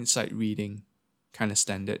borderline sight reading kind of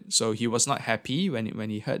standard. So he was not happy when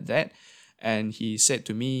he heard that. And he said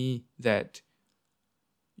to me that,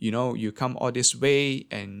 you come all this way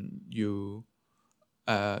and you're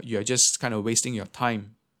just kind of wasting your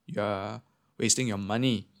time. You're wasting your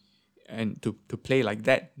money and to play like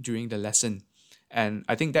that during the lesson. And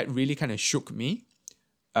I think that really kind of shook me.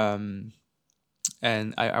 And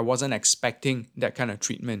I wasn't expecting that kind of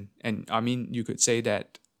treatment. And I mean, you could say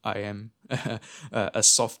that I am a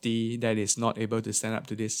softie that is not able to stand up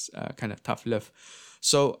to this kind of tough love.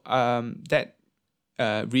 So that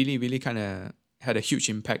really, really kind of had a huge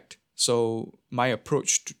impact. So my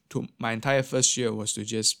approach to my entire first year was to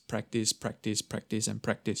just practice, practice, practice, and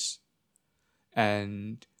practice.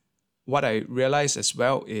 And what I realized as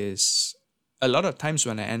well is a lot of times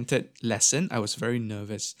when I entered lesson, I was very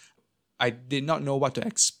nervous. I did not know what to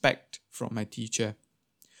expect from my teacher.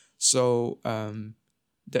 So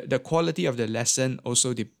the quality of the lesson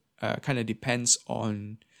also kind of depends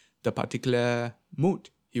on the particular mood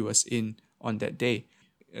he was in on that day.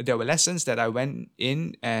 There were lessons that I went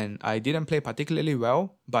in and I didn't play particularly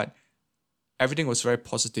well, but everything was very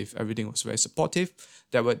positive. Everything was very supportive.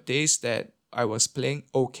 There were days that I was playing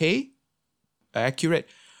okay, accurate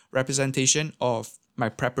representation of my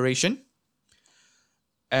preparation,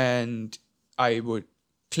 and I would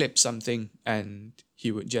clip something and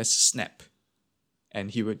he would just snap and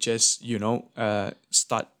he would just,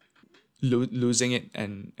 start losing it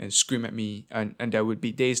and scream at me. And there would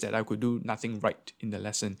be days that I could do nothing right in the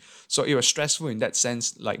lesson. So it was stressful in that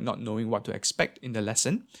sense, like not knowing what to expect in the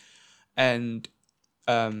lesson. And,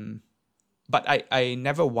 but I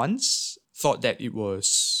never once thought that it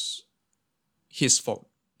was his fault.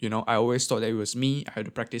 I always thought that it was me. I had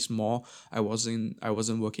to practice more. I wasn't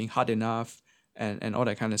working hard enough and all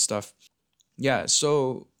that kind of stuff. Yeah,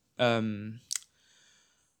 so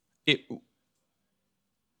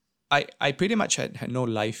I pretty much had no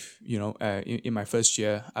life, in my first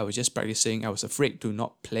year. I was just practicing. I was afraid to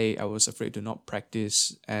not play. I was afraid to not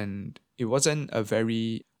practice. And it wasn't a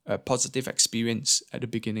very positive experience at the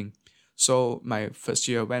beginning. So my first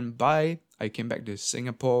year went by. I came back to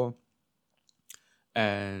Singapore.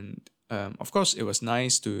 And of course, it was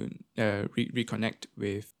nice to reconnect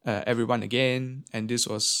with everyone again. And this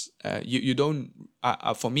was, you don't,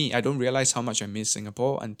 for me, I don't realize how much I miss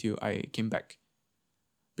Singapore until I came back.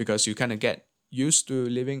 Because you kind of get used to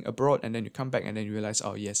living abroad and then you come back and then you realize,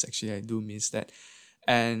 oh, yes, actually, I do miss that.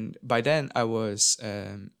 And by then, I was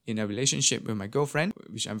in a relationship with my girlfriend,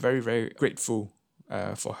 which I'm very, very grateful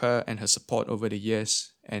for her and her support over the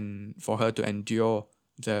years and for her to endure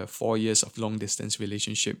the 4 years of long distance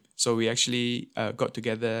relationship. So we actually got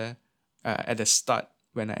together at the start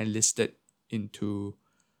when I enlisted into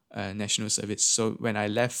national service. So when I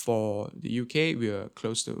left for the UK, we were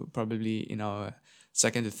close to probably in our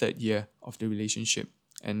second to third year of the relationship.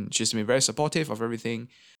 And she's been very supportive of everything.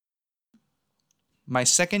 My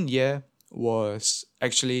second year was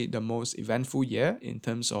actually the most eventful year in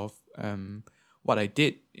terms of what I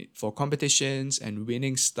did for competitions and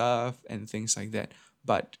winning stuff and things like that.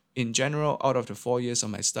 But in general, out of the 4 years of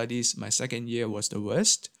my studies, my second year was the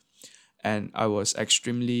worst. And I was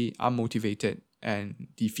extremely unmotivated and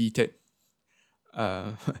defeated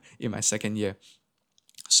in my second year.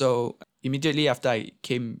 So immediately after I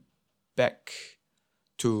came back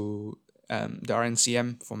to the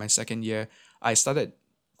RNCM for my second year, I started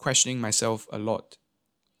questioning myself a lot.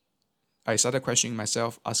 I started questioning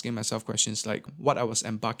myself, asking myself questions like what I was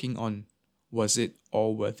embarking on, was it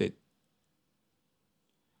all worth it?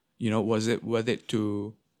 Was it worth it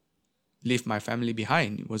to leave my family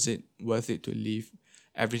behind? Was it worth it to leave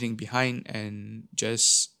everything behind and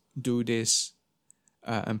just do this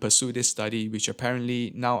and pursue this study, which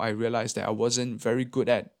apparently now I realize that I wasn't very good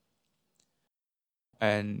at?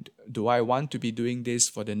 And do I want to be doing this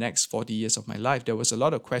for the next 40 years of my life? There was a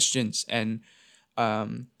lot of questions, and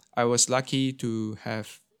I was lucky to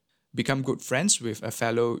have become good friends with a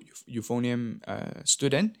fellow euphonium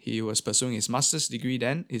student. He was pursuing his master's degree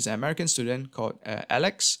then. He's an American student called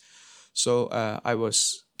Alex. So I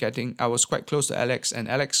was quite close to Alex, and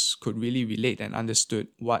Alex could really relate and understood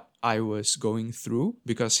what I was going through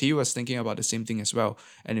because he was thinking about the same thing as well.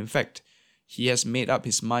 And in fact, he has made up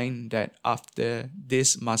his mind that after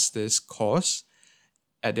this master's course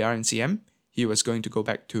at the RNCM, he was going to go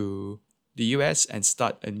back to the US and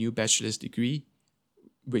start a new bachelor's degree,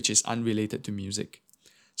 which is unrelated to music.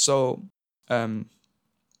 So,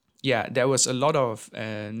 there was a lot of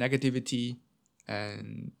negativity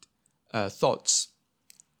and thoughts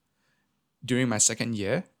during my second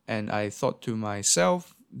year. And I thought to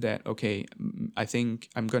myself that, okay, I think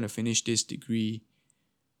I'm going to finish this degree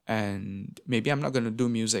and maybe I'm not going to do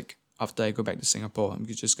music after I go back to Singapore. I'm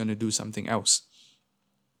just going to do something else.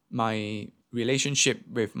 My relationship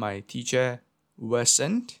with my teacher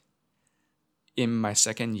worsened in my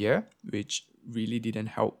second year, which really didn't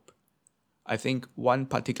help. I think one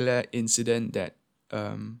particular incident that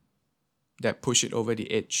pushed it over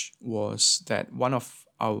the edge was that one of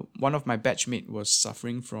my batchmate was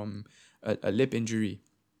suffering from a lip injury,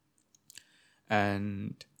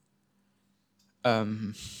 and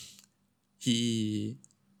he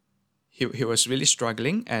was really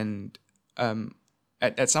struggling, and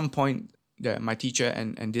at some point my teacher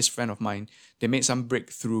and this friend of mine, they made some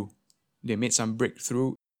breakthrough.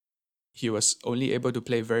 He was only able to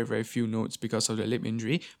play very, very few notes because of the lip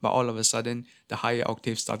injury, but all of a sudden the higher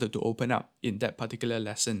octaves started to open up in that particular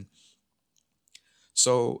lesson.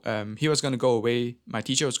 So he was going to go away. My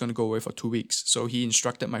teacher was going to go away for 2 weeks. So he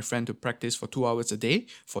instructed my friend to practice for 2 hours a day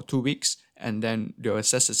for 2 weeks, and then they'll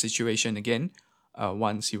assess the situation again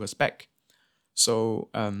once he was back. So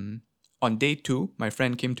on day 2, my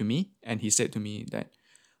friend came to me and he said to me that,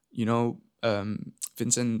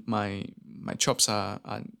 Vincent, my chops are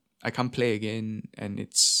I can't play again, and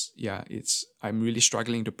I'm really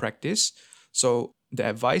struggling to practice. So the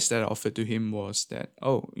advice that I offered to him was that,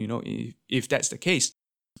 if that's the case,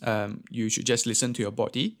 you should just listen to your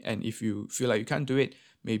body, and if you feel like you can't do it,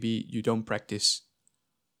 maybe you don't practice.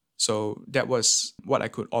 So that was what I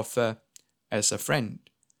could offer as a friend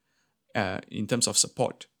in terms of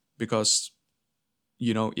support, because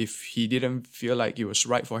if he didn't feel like it was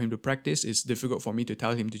right for him to practice, it's difficult for me to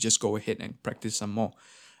tell him to just go ahead and practice some more.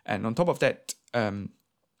 And on top of that,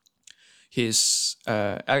 his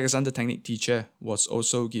Alexander Technique teacher was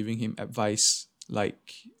also giving him advice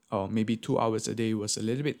like, maybe 2 hours a day was a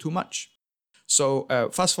little bit too much. So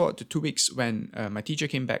fast forward to 2 weeks when my teacher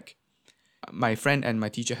came back. My friend and my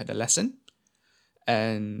teacher had a lesson,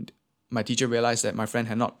 and my teacher realized that my friend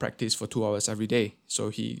had not practiced for 2 hours every day. So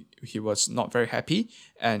he was not very happy,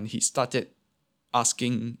 and he started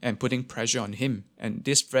asking and putting pressure on him. And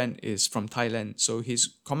this friend is from Thailand, so his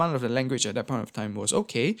command of the language at that point of time was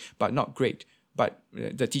okay, but not great. But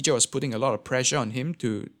the teacher was putting a lot of pressure on him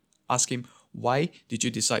to ask him, why did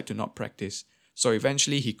you decide to not practice? So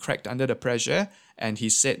eventually he cracked under the pressure, and he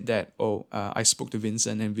said that, I spoke to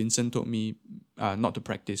Vincent, and Vincent told me not to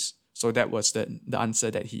practice. So that was the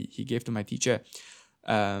answer that he gave to my teacher.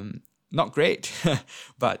 Not great,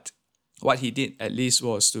 but what he did at least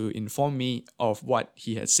was to inform me of what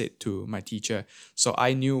he had said to my teacher. So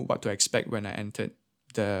I knew what to expect when I entered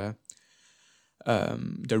the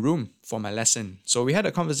room for my lesson. So we had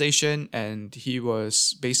a conversation, and he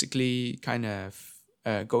was basically kind of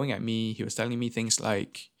going at me. He was telling me things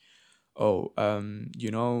like, what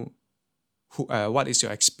is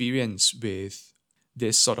your experience with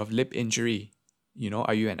this sort of lip injury?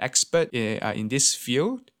 Are you an expert in this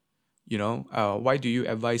field? Why do you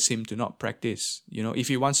advise him to not practice? If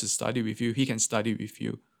he wants to study with you, he can study with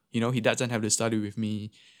you. He doesn't have to study with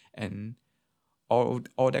me, and all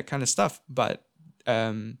that kind of stuff. But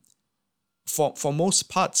for most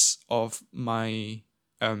parts of my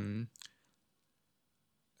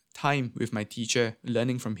time with my teacher,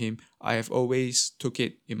 learning from him, I have always took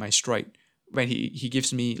it in my stride. When he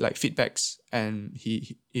gives me like feedbacks, and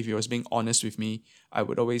if he was being honest with me, I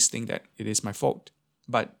would always think that it is my fault.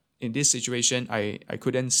 But in this situation, I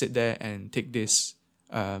couldn't sit there and take this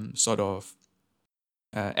sort of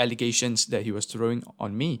allegations that he was throwing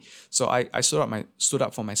on me. So I stood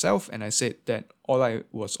up for myself, and I said that all I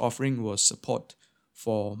was offering was support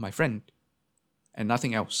for my friend and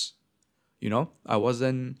nothing else.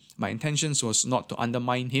 My intentions was not to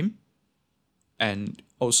undermine him. And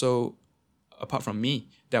also, apart from me,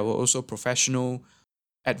 there were also professional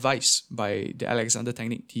advice by the Alexander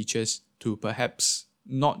Technique teachers to perhaps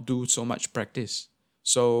not do so much practice.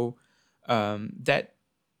 So that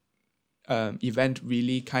event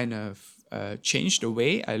really kind of changed the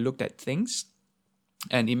way I looked at things,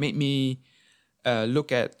 and it made me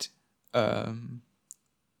look at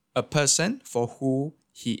a person for who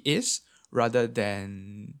he is, rather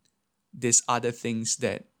than these other things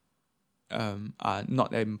that are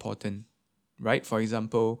not that important, right? For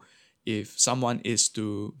example, if someone is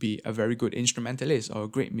to be a very good instrumentalist or a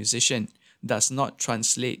great musician, does not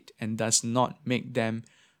translate and does not make them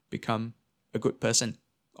become a good person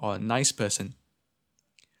or a nice person.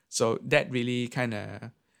 So that really kind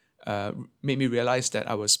of made me realize that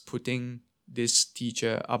I was putting this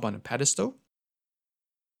teacher up on a pedestal,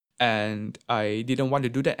 and I didn't want to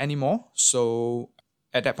do that anymore. So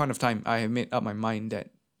at that point of time, I had made up my mind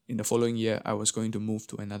that in the following year, I was going to move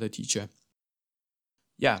to another teacher.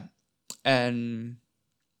 Yeah. And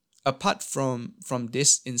apart from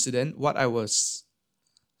this incident, what I was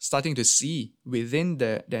starting to see within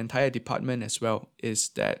the entire department as well is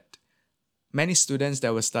that many students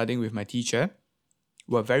that were studying with my teacher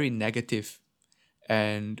were very negative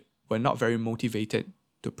and were not very motivated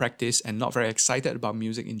to practice and not very excited about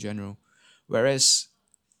music in general. Whereas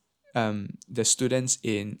the students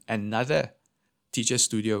in another teacher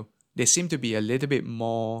studio, they seem to be a little bit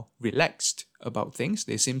more relaxed about things.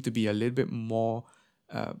 They seem to be a little bit more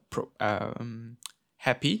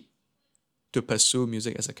happy to pursue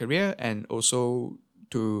music as a career, and also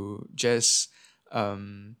to just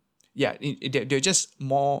they're just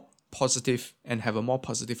more positive and have a more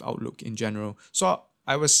positive outlook in general. So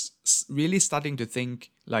I was really starting to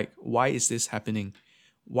think, like, why is this happening?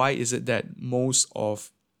 Why is it that most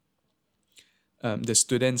of the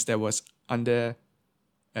students that was under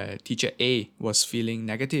teacher A was feeling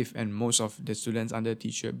negative, and most of the students under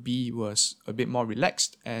teacher B was a bit more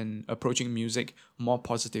relaxed and approaching music more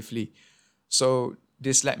positively? So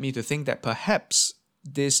this led me to think that perhaps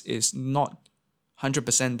this is not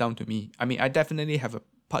 100% down to me. I mean, I definitely have a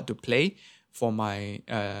part to play for my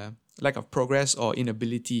lack of progress or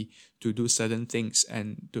inability to do certain things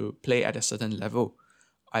and to play at a certain level.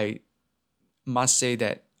 I must say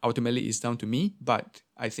that ultimately it's down to me, but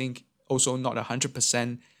I think also not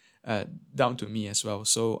 100% down to me as well.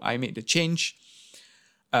 So I made the change.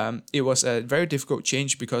 It was a very difficult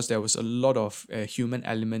change because there was a lot of human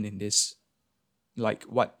element in this. Like,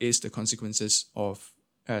 what is the consequences of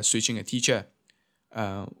switching a teacher?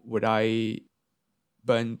 Would I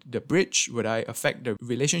burn the bridge? Would I affect the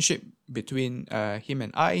relationship between him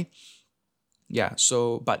and I? Yeah,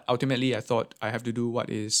 so, but ultimately I thought I have to do what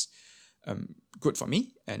is good for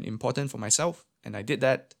me and important for myself. And I did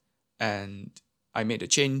that, and I made a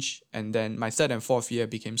change. And then my third and fourth year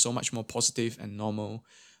became so much more positive and normal.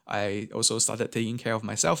 I also started taking care of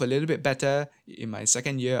myself a little bit better. In my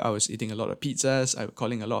second year, I was eating a lot of pizzas. I was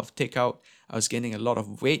calling a lot of takeout. I was gaining a lot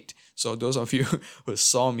of weight. So those of you who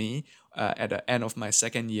saw me at the end of my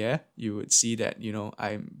second year, you would see that,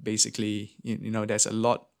 I'm basically, there's a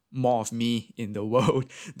lot more of me in the world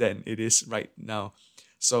than it is right now.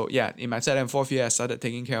 So yeah, in my third and fourth year, I started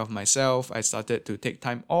taking care of myself. I started to take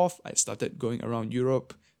time off. I started going around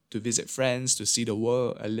Europe to visit friends, to see the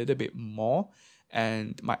world a little bit more.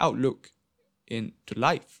 And my outlook into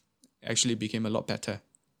life actually became a lot better.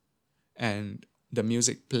 And the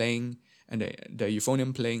music playing and the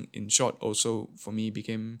euphonium playing, in short, also for me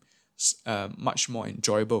became much more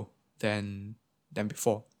enjoyable than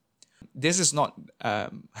before. This is not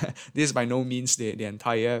this is by no means the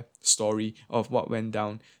entire story of what went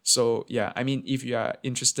down. So yeah, I mean, if you are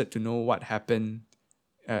interested to know what happened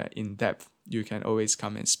in depth, you can always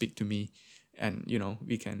come and speak to me, and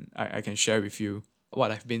I can share with you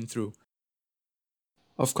what I've been through.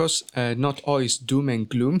 Of course, not all is doom and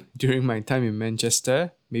gloom during my time in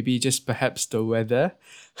Manchester. Maybe just perhaps the weather.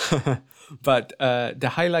 But the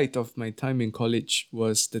highlight of my time in college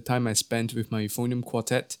was the time I spent with my euphonium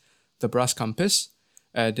quartet, the Brass Compass.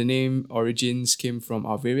 The name origins came from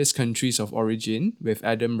our various countries of origin, with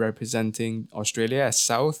Adam representing Australia as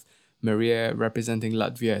south, Maria representing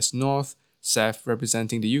Latvia as north, Seth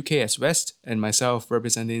representing the UK as west, and myself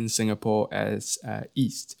representing Singapore as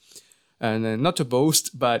east. And not to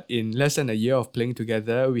boast, but in less than a year of playing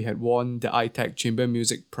together, we had won the ITAC Chamber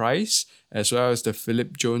Music Prize, as well as the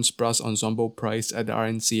Philip Jones Brass Ensemble Prize at the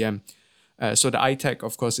RNCM. So the ITAC,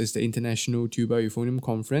 of course, is the International Tuba Euphonium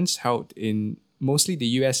Conference, held in mostly the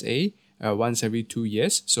USA once every 2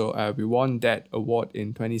 years. So we won that award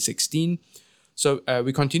in 2016. So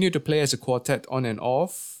we continued to play as a quartet on and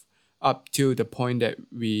off up till the point that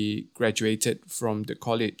we graduated from the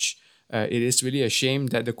college. It is really a shame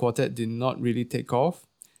that the quartet did not really take off.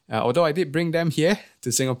 Although I did bring them here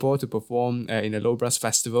to Singapore to perform in a low brass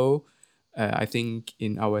festival, I think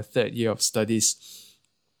in our third year of studies.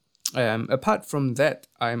 Apart from that,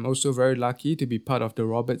 I'm also very lucky to be part of the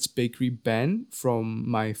Roberts Bakery Band from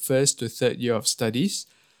my first to third year of studies.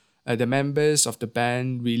 The members of the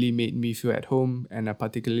band really made me feel at home, and I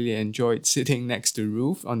particularly enjoyed sitting next to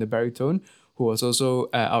Ruth on the baritone, who was also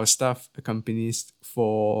our staff accompanist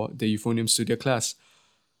for the euphonium studio class,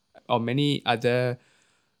 or many other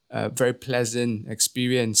very pleasant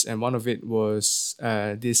experience. And one of it was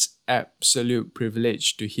this absolute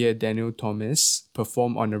privilege to hear Daniel Thomas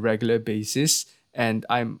perform on a regular basis. And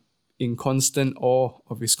I'm in constant awe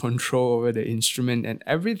of his control over the instrument, and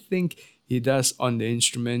everything he does on the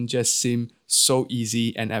instrument just seems so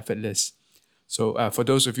easy and effortless. So for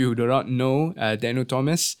those of you who do not know, Daniel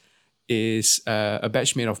Thomas is a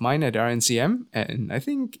batchmate of mine at RNCM, and I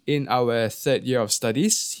think in our third year of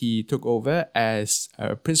studies, he took over as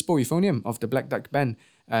principal euphonium of the Black Duck Band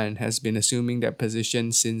and has been assuming that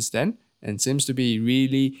position since then, and seems to be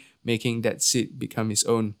really making that seat become his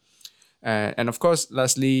own. And of course,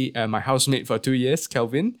 lastly, my housemate for 2 years,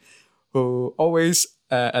 Kelvin, who always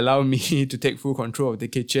allowed me to take full control of the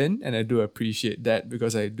kitchen, and I do appreciate that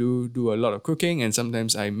because I do a lot of cooking, and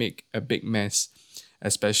sometimes I make a big mess,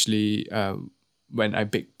 especially when I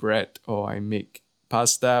bake bread or I make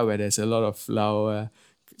pasta where there's a lot of flour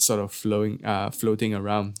sort of floating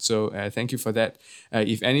around. So thank you for that.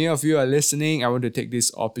 If any of you are listening, I want to take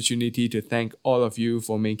this opportunity to thank all of you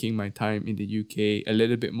for making my time in the UK a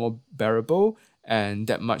little bit more bearable and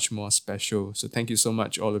that much more special. So thank you so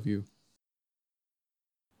much, all of you.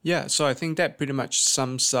 Yeah, so I think that pretty much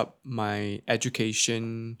sums up my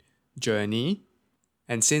education journey.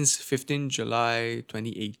 And since 15 July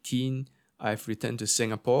 2018, I've returned to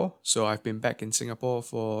Singapore. So I've been back in Singapore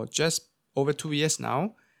for just over 2 years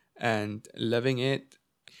now and loving it,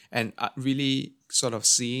 and really sort of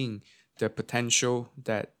seeing the potential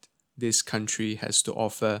that this country has to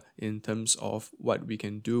offer in terms of what we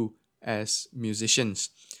can do as musicians.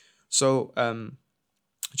 So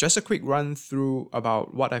just a quick run through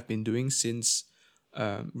about what I've been doing since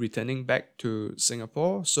returning back to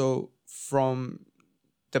Singapore. So from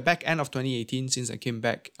the back end of 2018, since I came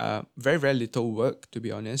back, very, very little work, to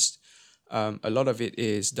be honest. A lot of it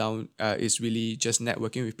is really just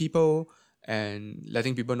networking with people and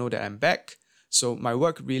letting people know that I'm back. So my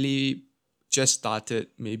work really just started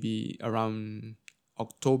maybe around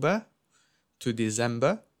October to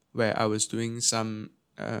December, where I was doing some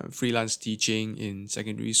freelance teaching in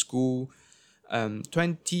secondary school.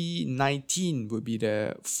 2019 would be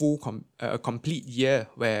the complete year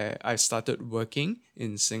where I started working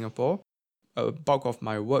in Singapore. A bulk of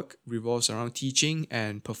my work revolves around teaching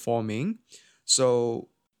and performing. So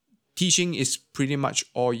teaching is pretty much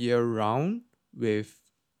all year round, with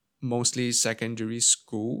mostly secondary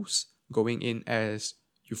schools going in as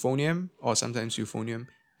euphonium or sometimes euphonium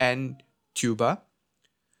and tuba.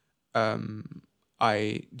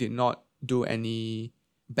 I did not do any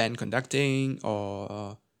band conducting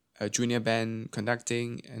or junior band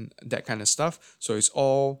conducting and that kind of stuff. So it's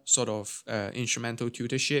all sort of instrumental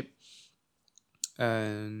tutorship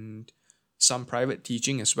and some private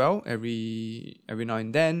teaching as well every now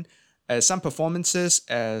and then. Some performances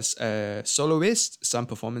as a soloist, some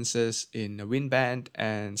performances in a wind band,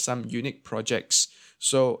 and some unique projects.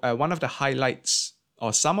 So one of the highlights,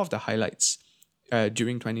 or some of the highlights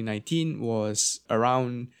during 2019 was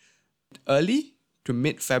around early to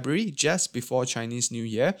mid-February, just before Chinese New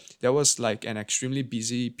Year. That was like an extremely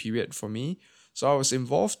busy period for me. So I was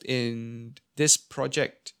involved in this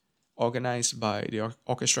project organized by the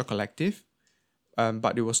Orchestra Collective,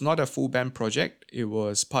 but it was not a full band project. It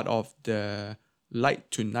was part of the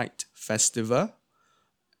Light to Night Festival.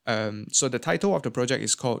 So the title of the project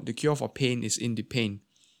is called The Cure for Pain is in the Pain.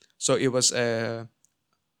 So it was a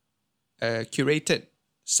curated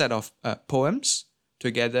set of poems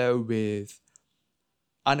together with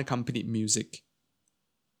unaccompanied music.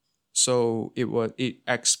 So it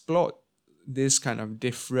explored this kind of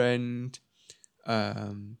different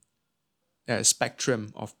um,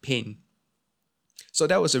 spectrum of pain. So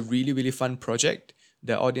that was a really, really fun project.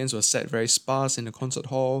 The audience was set very sparse in the concert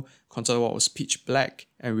hall. Concert hall was pitch black,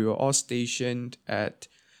 and we were all stationed at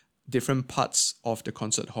different parts of the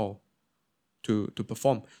concert hall to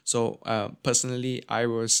perform. So personally, I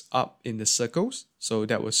was up in the circles. So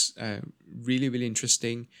that was really, really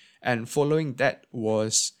interesting. And following that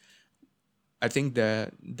was, I think,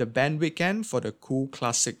 the band weekend for the Cool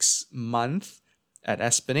Classics month at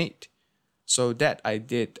Esplanade. So that I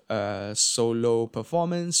did a solo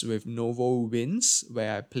performance with Novo Winds,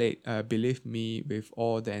 where I played Believe Me with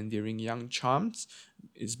All the Endearing Young Charms.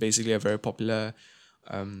 It's basically a very popular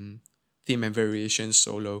theme and variation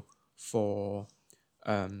solo for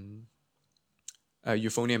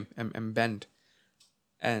Euphonium and band.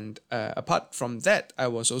 And apart from that, I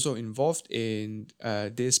was also involved in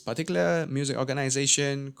this particular music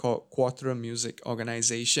organization called Quattro Music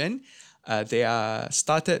Organization. They are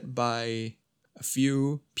started by a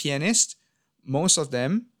few pianists. Most of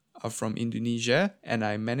them are from Indonesia, and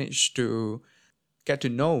I managed to get to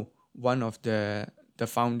know one of the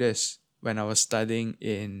founders when I was studying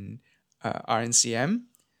in RNCM.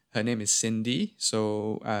 Her name is Cindy.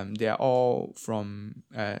 So they are all from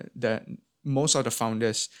most of the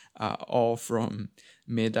founders are all from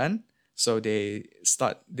Medan. So they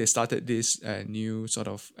started this new sort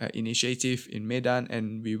of initiative in Medan,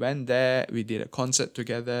 and we went there. We did a concert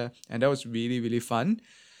together, and that was really, really fun.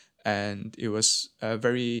 And it was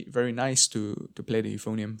very, very nice to play the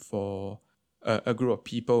euphonium for a group of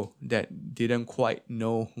people that didn't quite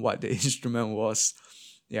know what the instrument was.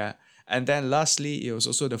 Yeah. And then lastly, it was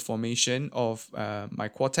also the formation of my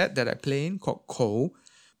quartet that I play in called Ko.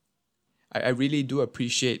 I really do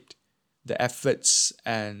appreciate the efforts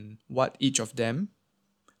and what each of them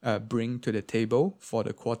bring to the table for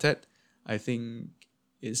the quartet. I think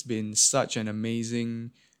it's been such an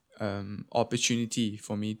amazing opportunity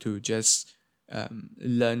for me to just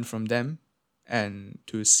learn from them and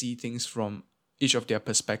to see things from each of their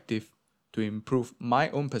perspective to improve my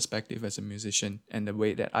own perspective as a musician and the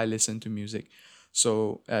way that I listen to music.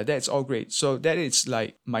 So that's all great. So that is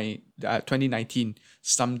like my 2019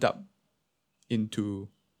 summed up into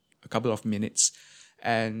a couple of minutes.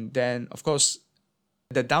 And then, of course,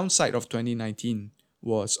 the downside of 2019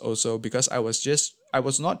 was also because I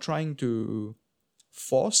was not trying to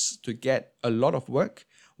force to get a lot of work.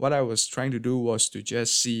 What I was trying to do was to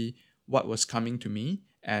just see what was coming to me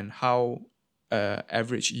and how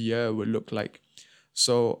average year would look like.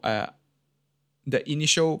 So the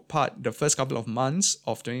initial part, the first couple of months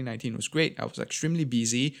of 2019 was great. I was extremely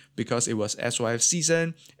busy because it was SYF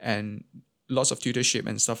season and lots of tutorship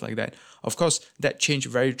and stuff like that. Of course, that changed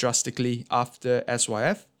very drastically after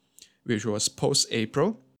SYF, which was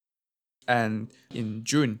post-April. And in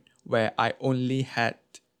June, where I only had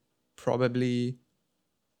probably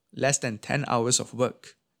less than 10 hours of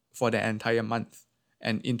work for the entire month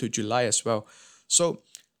and into July as well. So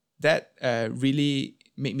that really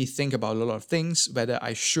made me think about a lot of things, whether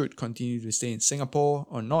I should continue to stay in Singapore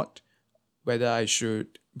or not, whether I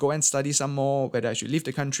should go and study some more, whether I should leave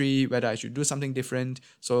the country, whether I should do something different.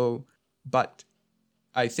 So, but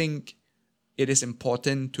I think it is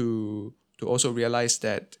important to also realize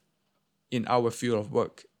that in our field of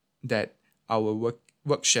work, that our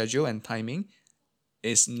work schedule and timing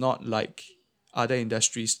is not like other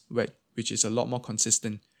industries which is a lot more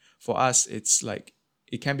consistent. For us, it's like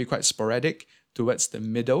it can be quite sporadic towards the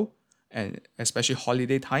middle and especially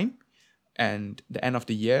holiday time and the end of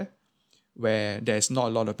the year where there's not a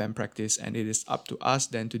lot of band practice, and it is up to us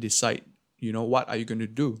then to decide, what are you going to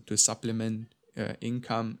do to supplement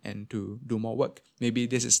income and to do more work. Maybe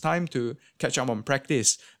this is time to catch up on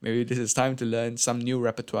practice. Maybe this is time to learn some new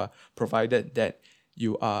repertoire, provided that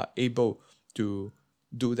you are able to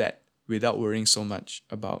do that without worrying so much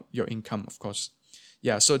about your income, of course.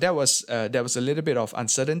 Yeah, so that was a little bit of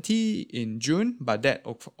uncertainty in June, but that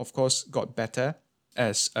of course got better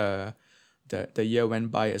as the year went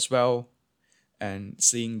by as well, and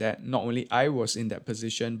seeing that not only I was in that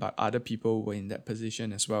position, but other people were in that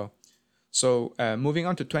position as well. So moving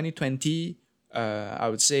on to 2020, I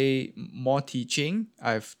would say more teaching.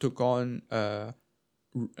 I've took on the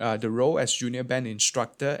role as junior band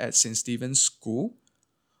instructor at St. Stephen's School,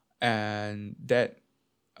 and that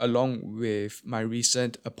along with my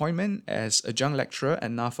recent appointment as adjunct lecturer at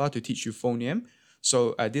NAFA to teach euphonium.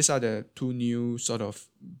 So these are the two new sort of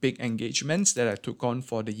big engagements that I took on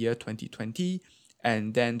for the year 2020.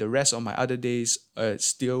 And then the rest of my other days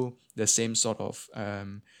still the same sort of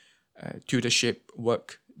tutorship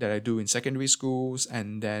work that I do in secondary schools,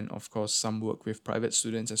 and then of course some work with private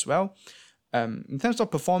students as well. In terms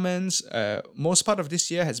of performance, most part of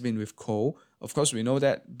this year has been with Cole. Of course, we know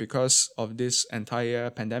that because of this entire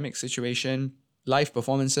pandemic situation, live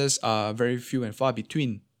performances are very few and far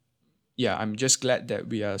between. Yeah, I'm just glad that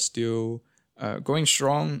we are still going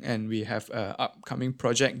strong, and we have an upcoming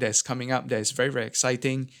project that's coming up that is very, very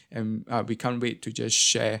exciting, and we can't wait to just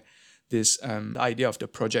share this idea of the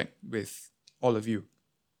project with all of you.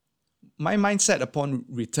 My mindset upon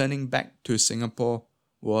returning back to Singapore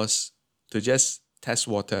was to just test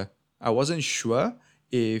water. I wasn't sure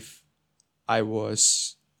if I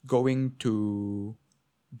was going to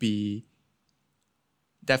be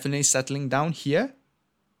definitely settling down here,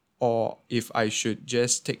 or if I should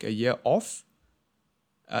just take a year off,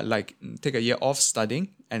 take a year off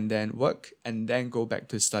studying and then work and then go back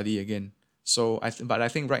to study again. So but I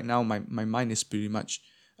think right now my mind is pretty much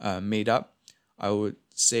made up. I would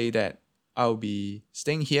say that I'll be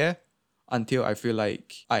staying here until I feel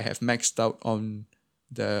like I have maxed out on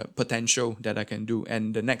the potential that I can do.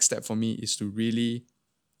 And the next step for me is to really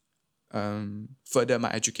further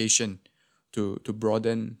my education, to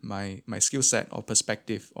broaden my skill set or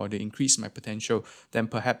perspective, or to increase my potential. Then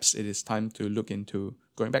perhaps it is time to look into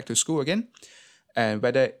going back to school again. And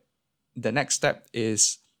whether the next step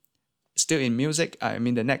is still in music, I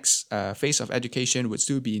mean the next phase of education would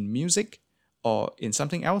still be in music or in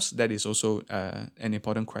something else, that is also an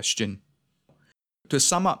important question. To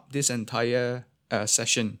sum up this entire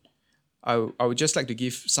session, I would just like to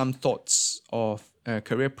give some thoughts of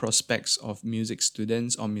career prospects of music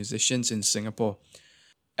students or musicians in Singapore.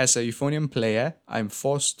 As a euphonium player, I'm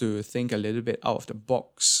forced to think a little bit out of the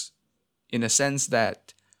box, in a sense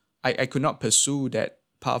that I could not pursue that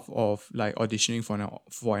path of like auditioning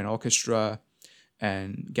for an orchestra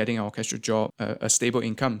and getting an orchestra job, a stable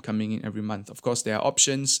income coming in every month. Of course, there are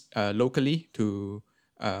options locally to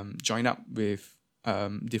join up with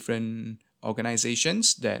different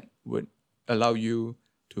organizations that would allow you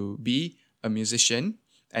to be a musician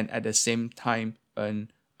and at the same time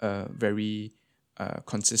earn a very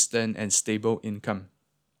consistent and stable income.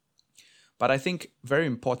 But I think very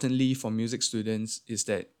importantly for music students is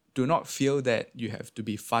that do not feel that you have to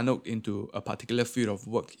be funneled into a particular field of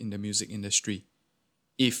work in the music industry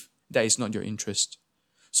if that is not your interest.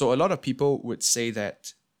 So a lot of people would say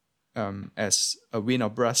that as a wind or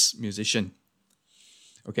brass musician,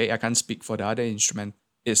 okay, I can't speak for the other instrument,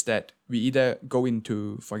 is that we either go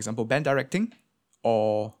into, for example, band directing,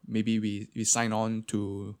 or maybe we sign on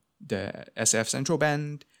to the SF Central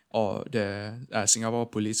Band or the Singapore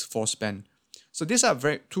Police Force Band. So these are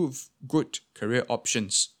two good career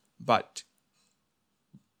options, but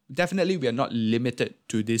definitely we are not limited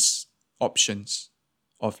to these options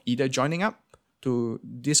of either joining up to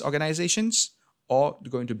these organizations or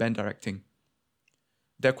going to band directing.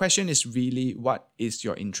 The question is really, what is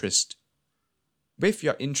your interest? With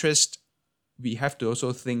your interest, we have to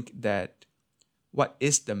also think that what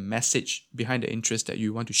is the message behind the interest that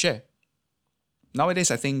you want to share?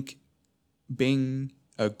 Nowadays, I think being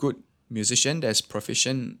a good musician that's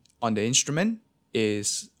proficient on the instrument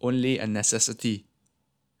is only a necessity,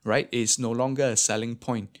 right? It's no longer a selling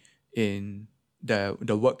point in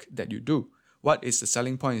the work that you do. What is the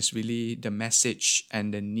selling point is really the message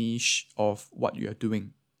and the niche of what you are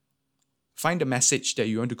doing. Find the message that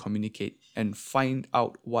you want to communicate and find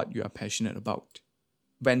out what you are passionate about.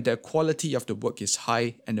 When the quality of the work is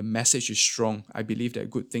high and the message is strong, I believe that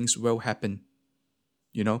good things will happen.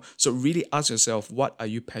 So really ask yourself, what are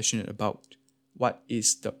you passionate about? What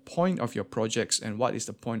is the point of your projects and what is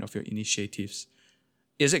the point of your initiatives?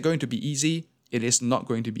 Is it going to be easy? It is not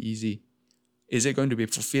going to be easy. Is it going to be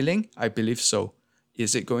fulfilling? I believe so.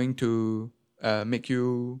 Is it going to make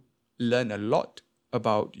you learn a lot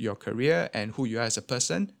about your career and who you are as a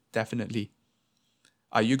person? Definitely.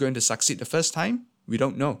 Are you going to succeed the first time? We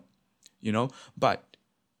don't know, but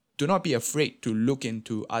do not be afraid to look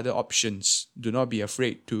into other options. Do not be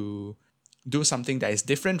afraid to do something that is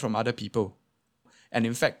different from other people. And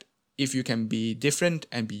in fact, if you can be different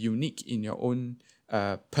and be unique in your own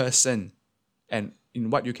person and in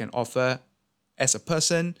what you can offer as a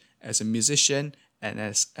person, as a musician, and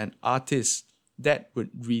as an artist, that would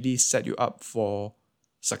really set you up for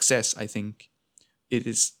success, I think. It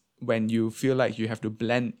is when you feel like you have to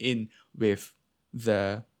blend in with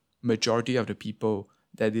the majority of the people,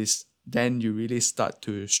 then you really start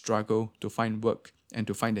to struggle to find work and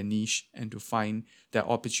to find a niche and to find the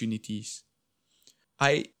opportunities.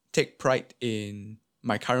 I take pride in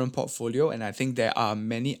my current portfolio, and I think there are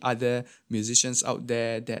many other musicians out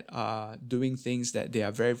there that are doing things that they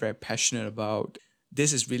are very, very passionate about.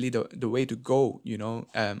 this is really the way to go, you know.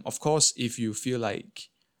 Of course, if you feel like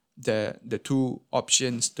the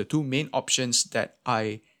two main options that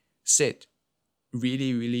I said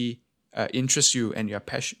really, really interest you and you're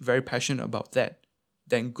very passionate about that,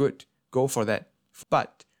 then good, go for that.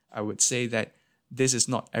 But I would say that this is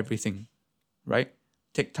not everything, right?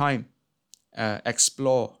 Take time,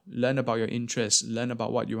 explore, learn about your interests, learn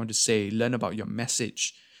about what you want to say, learn about your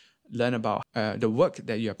message, learn about the work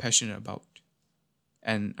that you're passionate about.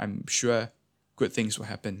 And I'm sure good things will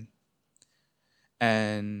happen.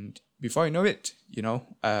 And before you know it, you know,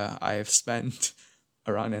 I have spent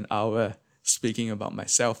around an hour speaking about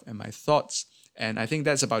myself and my thoughts. And I think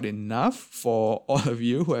that's about enough for all of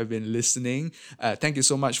you who have been listening. Thank you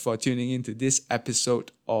so much for tuning into this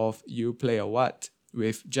episode of You Play a What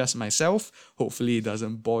with just myself. Hopefully it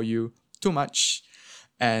doesn't bore you too much.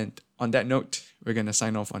 And on that note, we're going to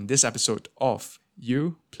sign off on this episode of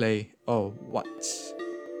You Play a What.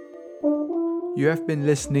 You have been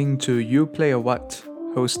listening to You Play a What,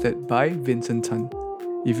 hosted by Vincent Tan.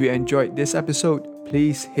 If you enjoyed this episode,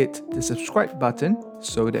 please hit the subscribe button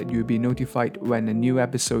so that you'll be notified when a new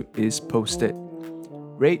episode is posted.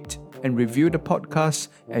 Rate and review the podcast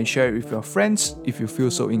and share it with your friends if you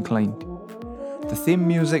feel so inclined. The theme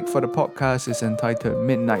music for the podcast is entitled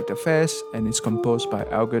Midnight Affairs and is composed by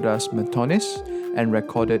Algirdas Matonis and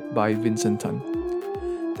recorded by Vincent Tan.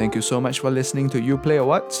 Thank you so much for listening to You Play a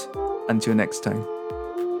What. Until next time.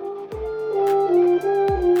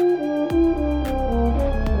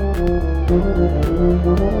 Thank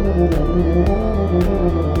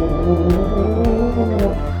you.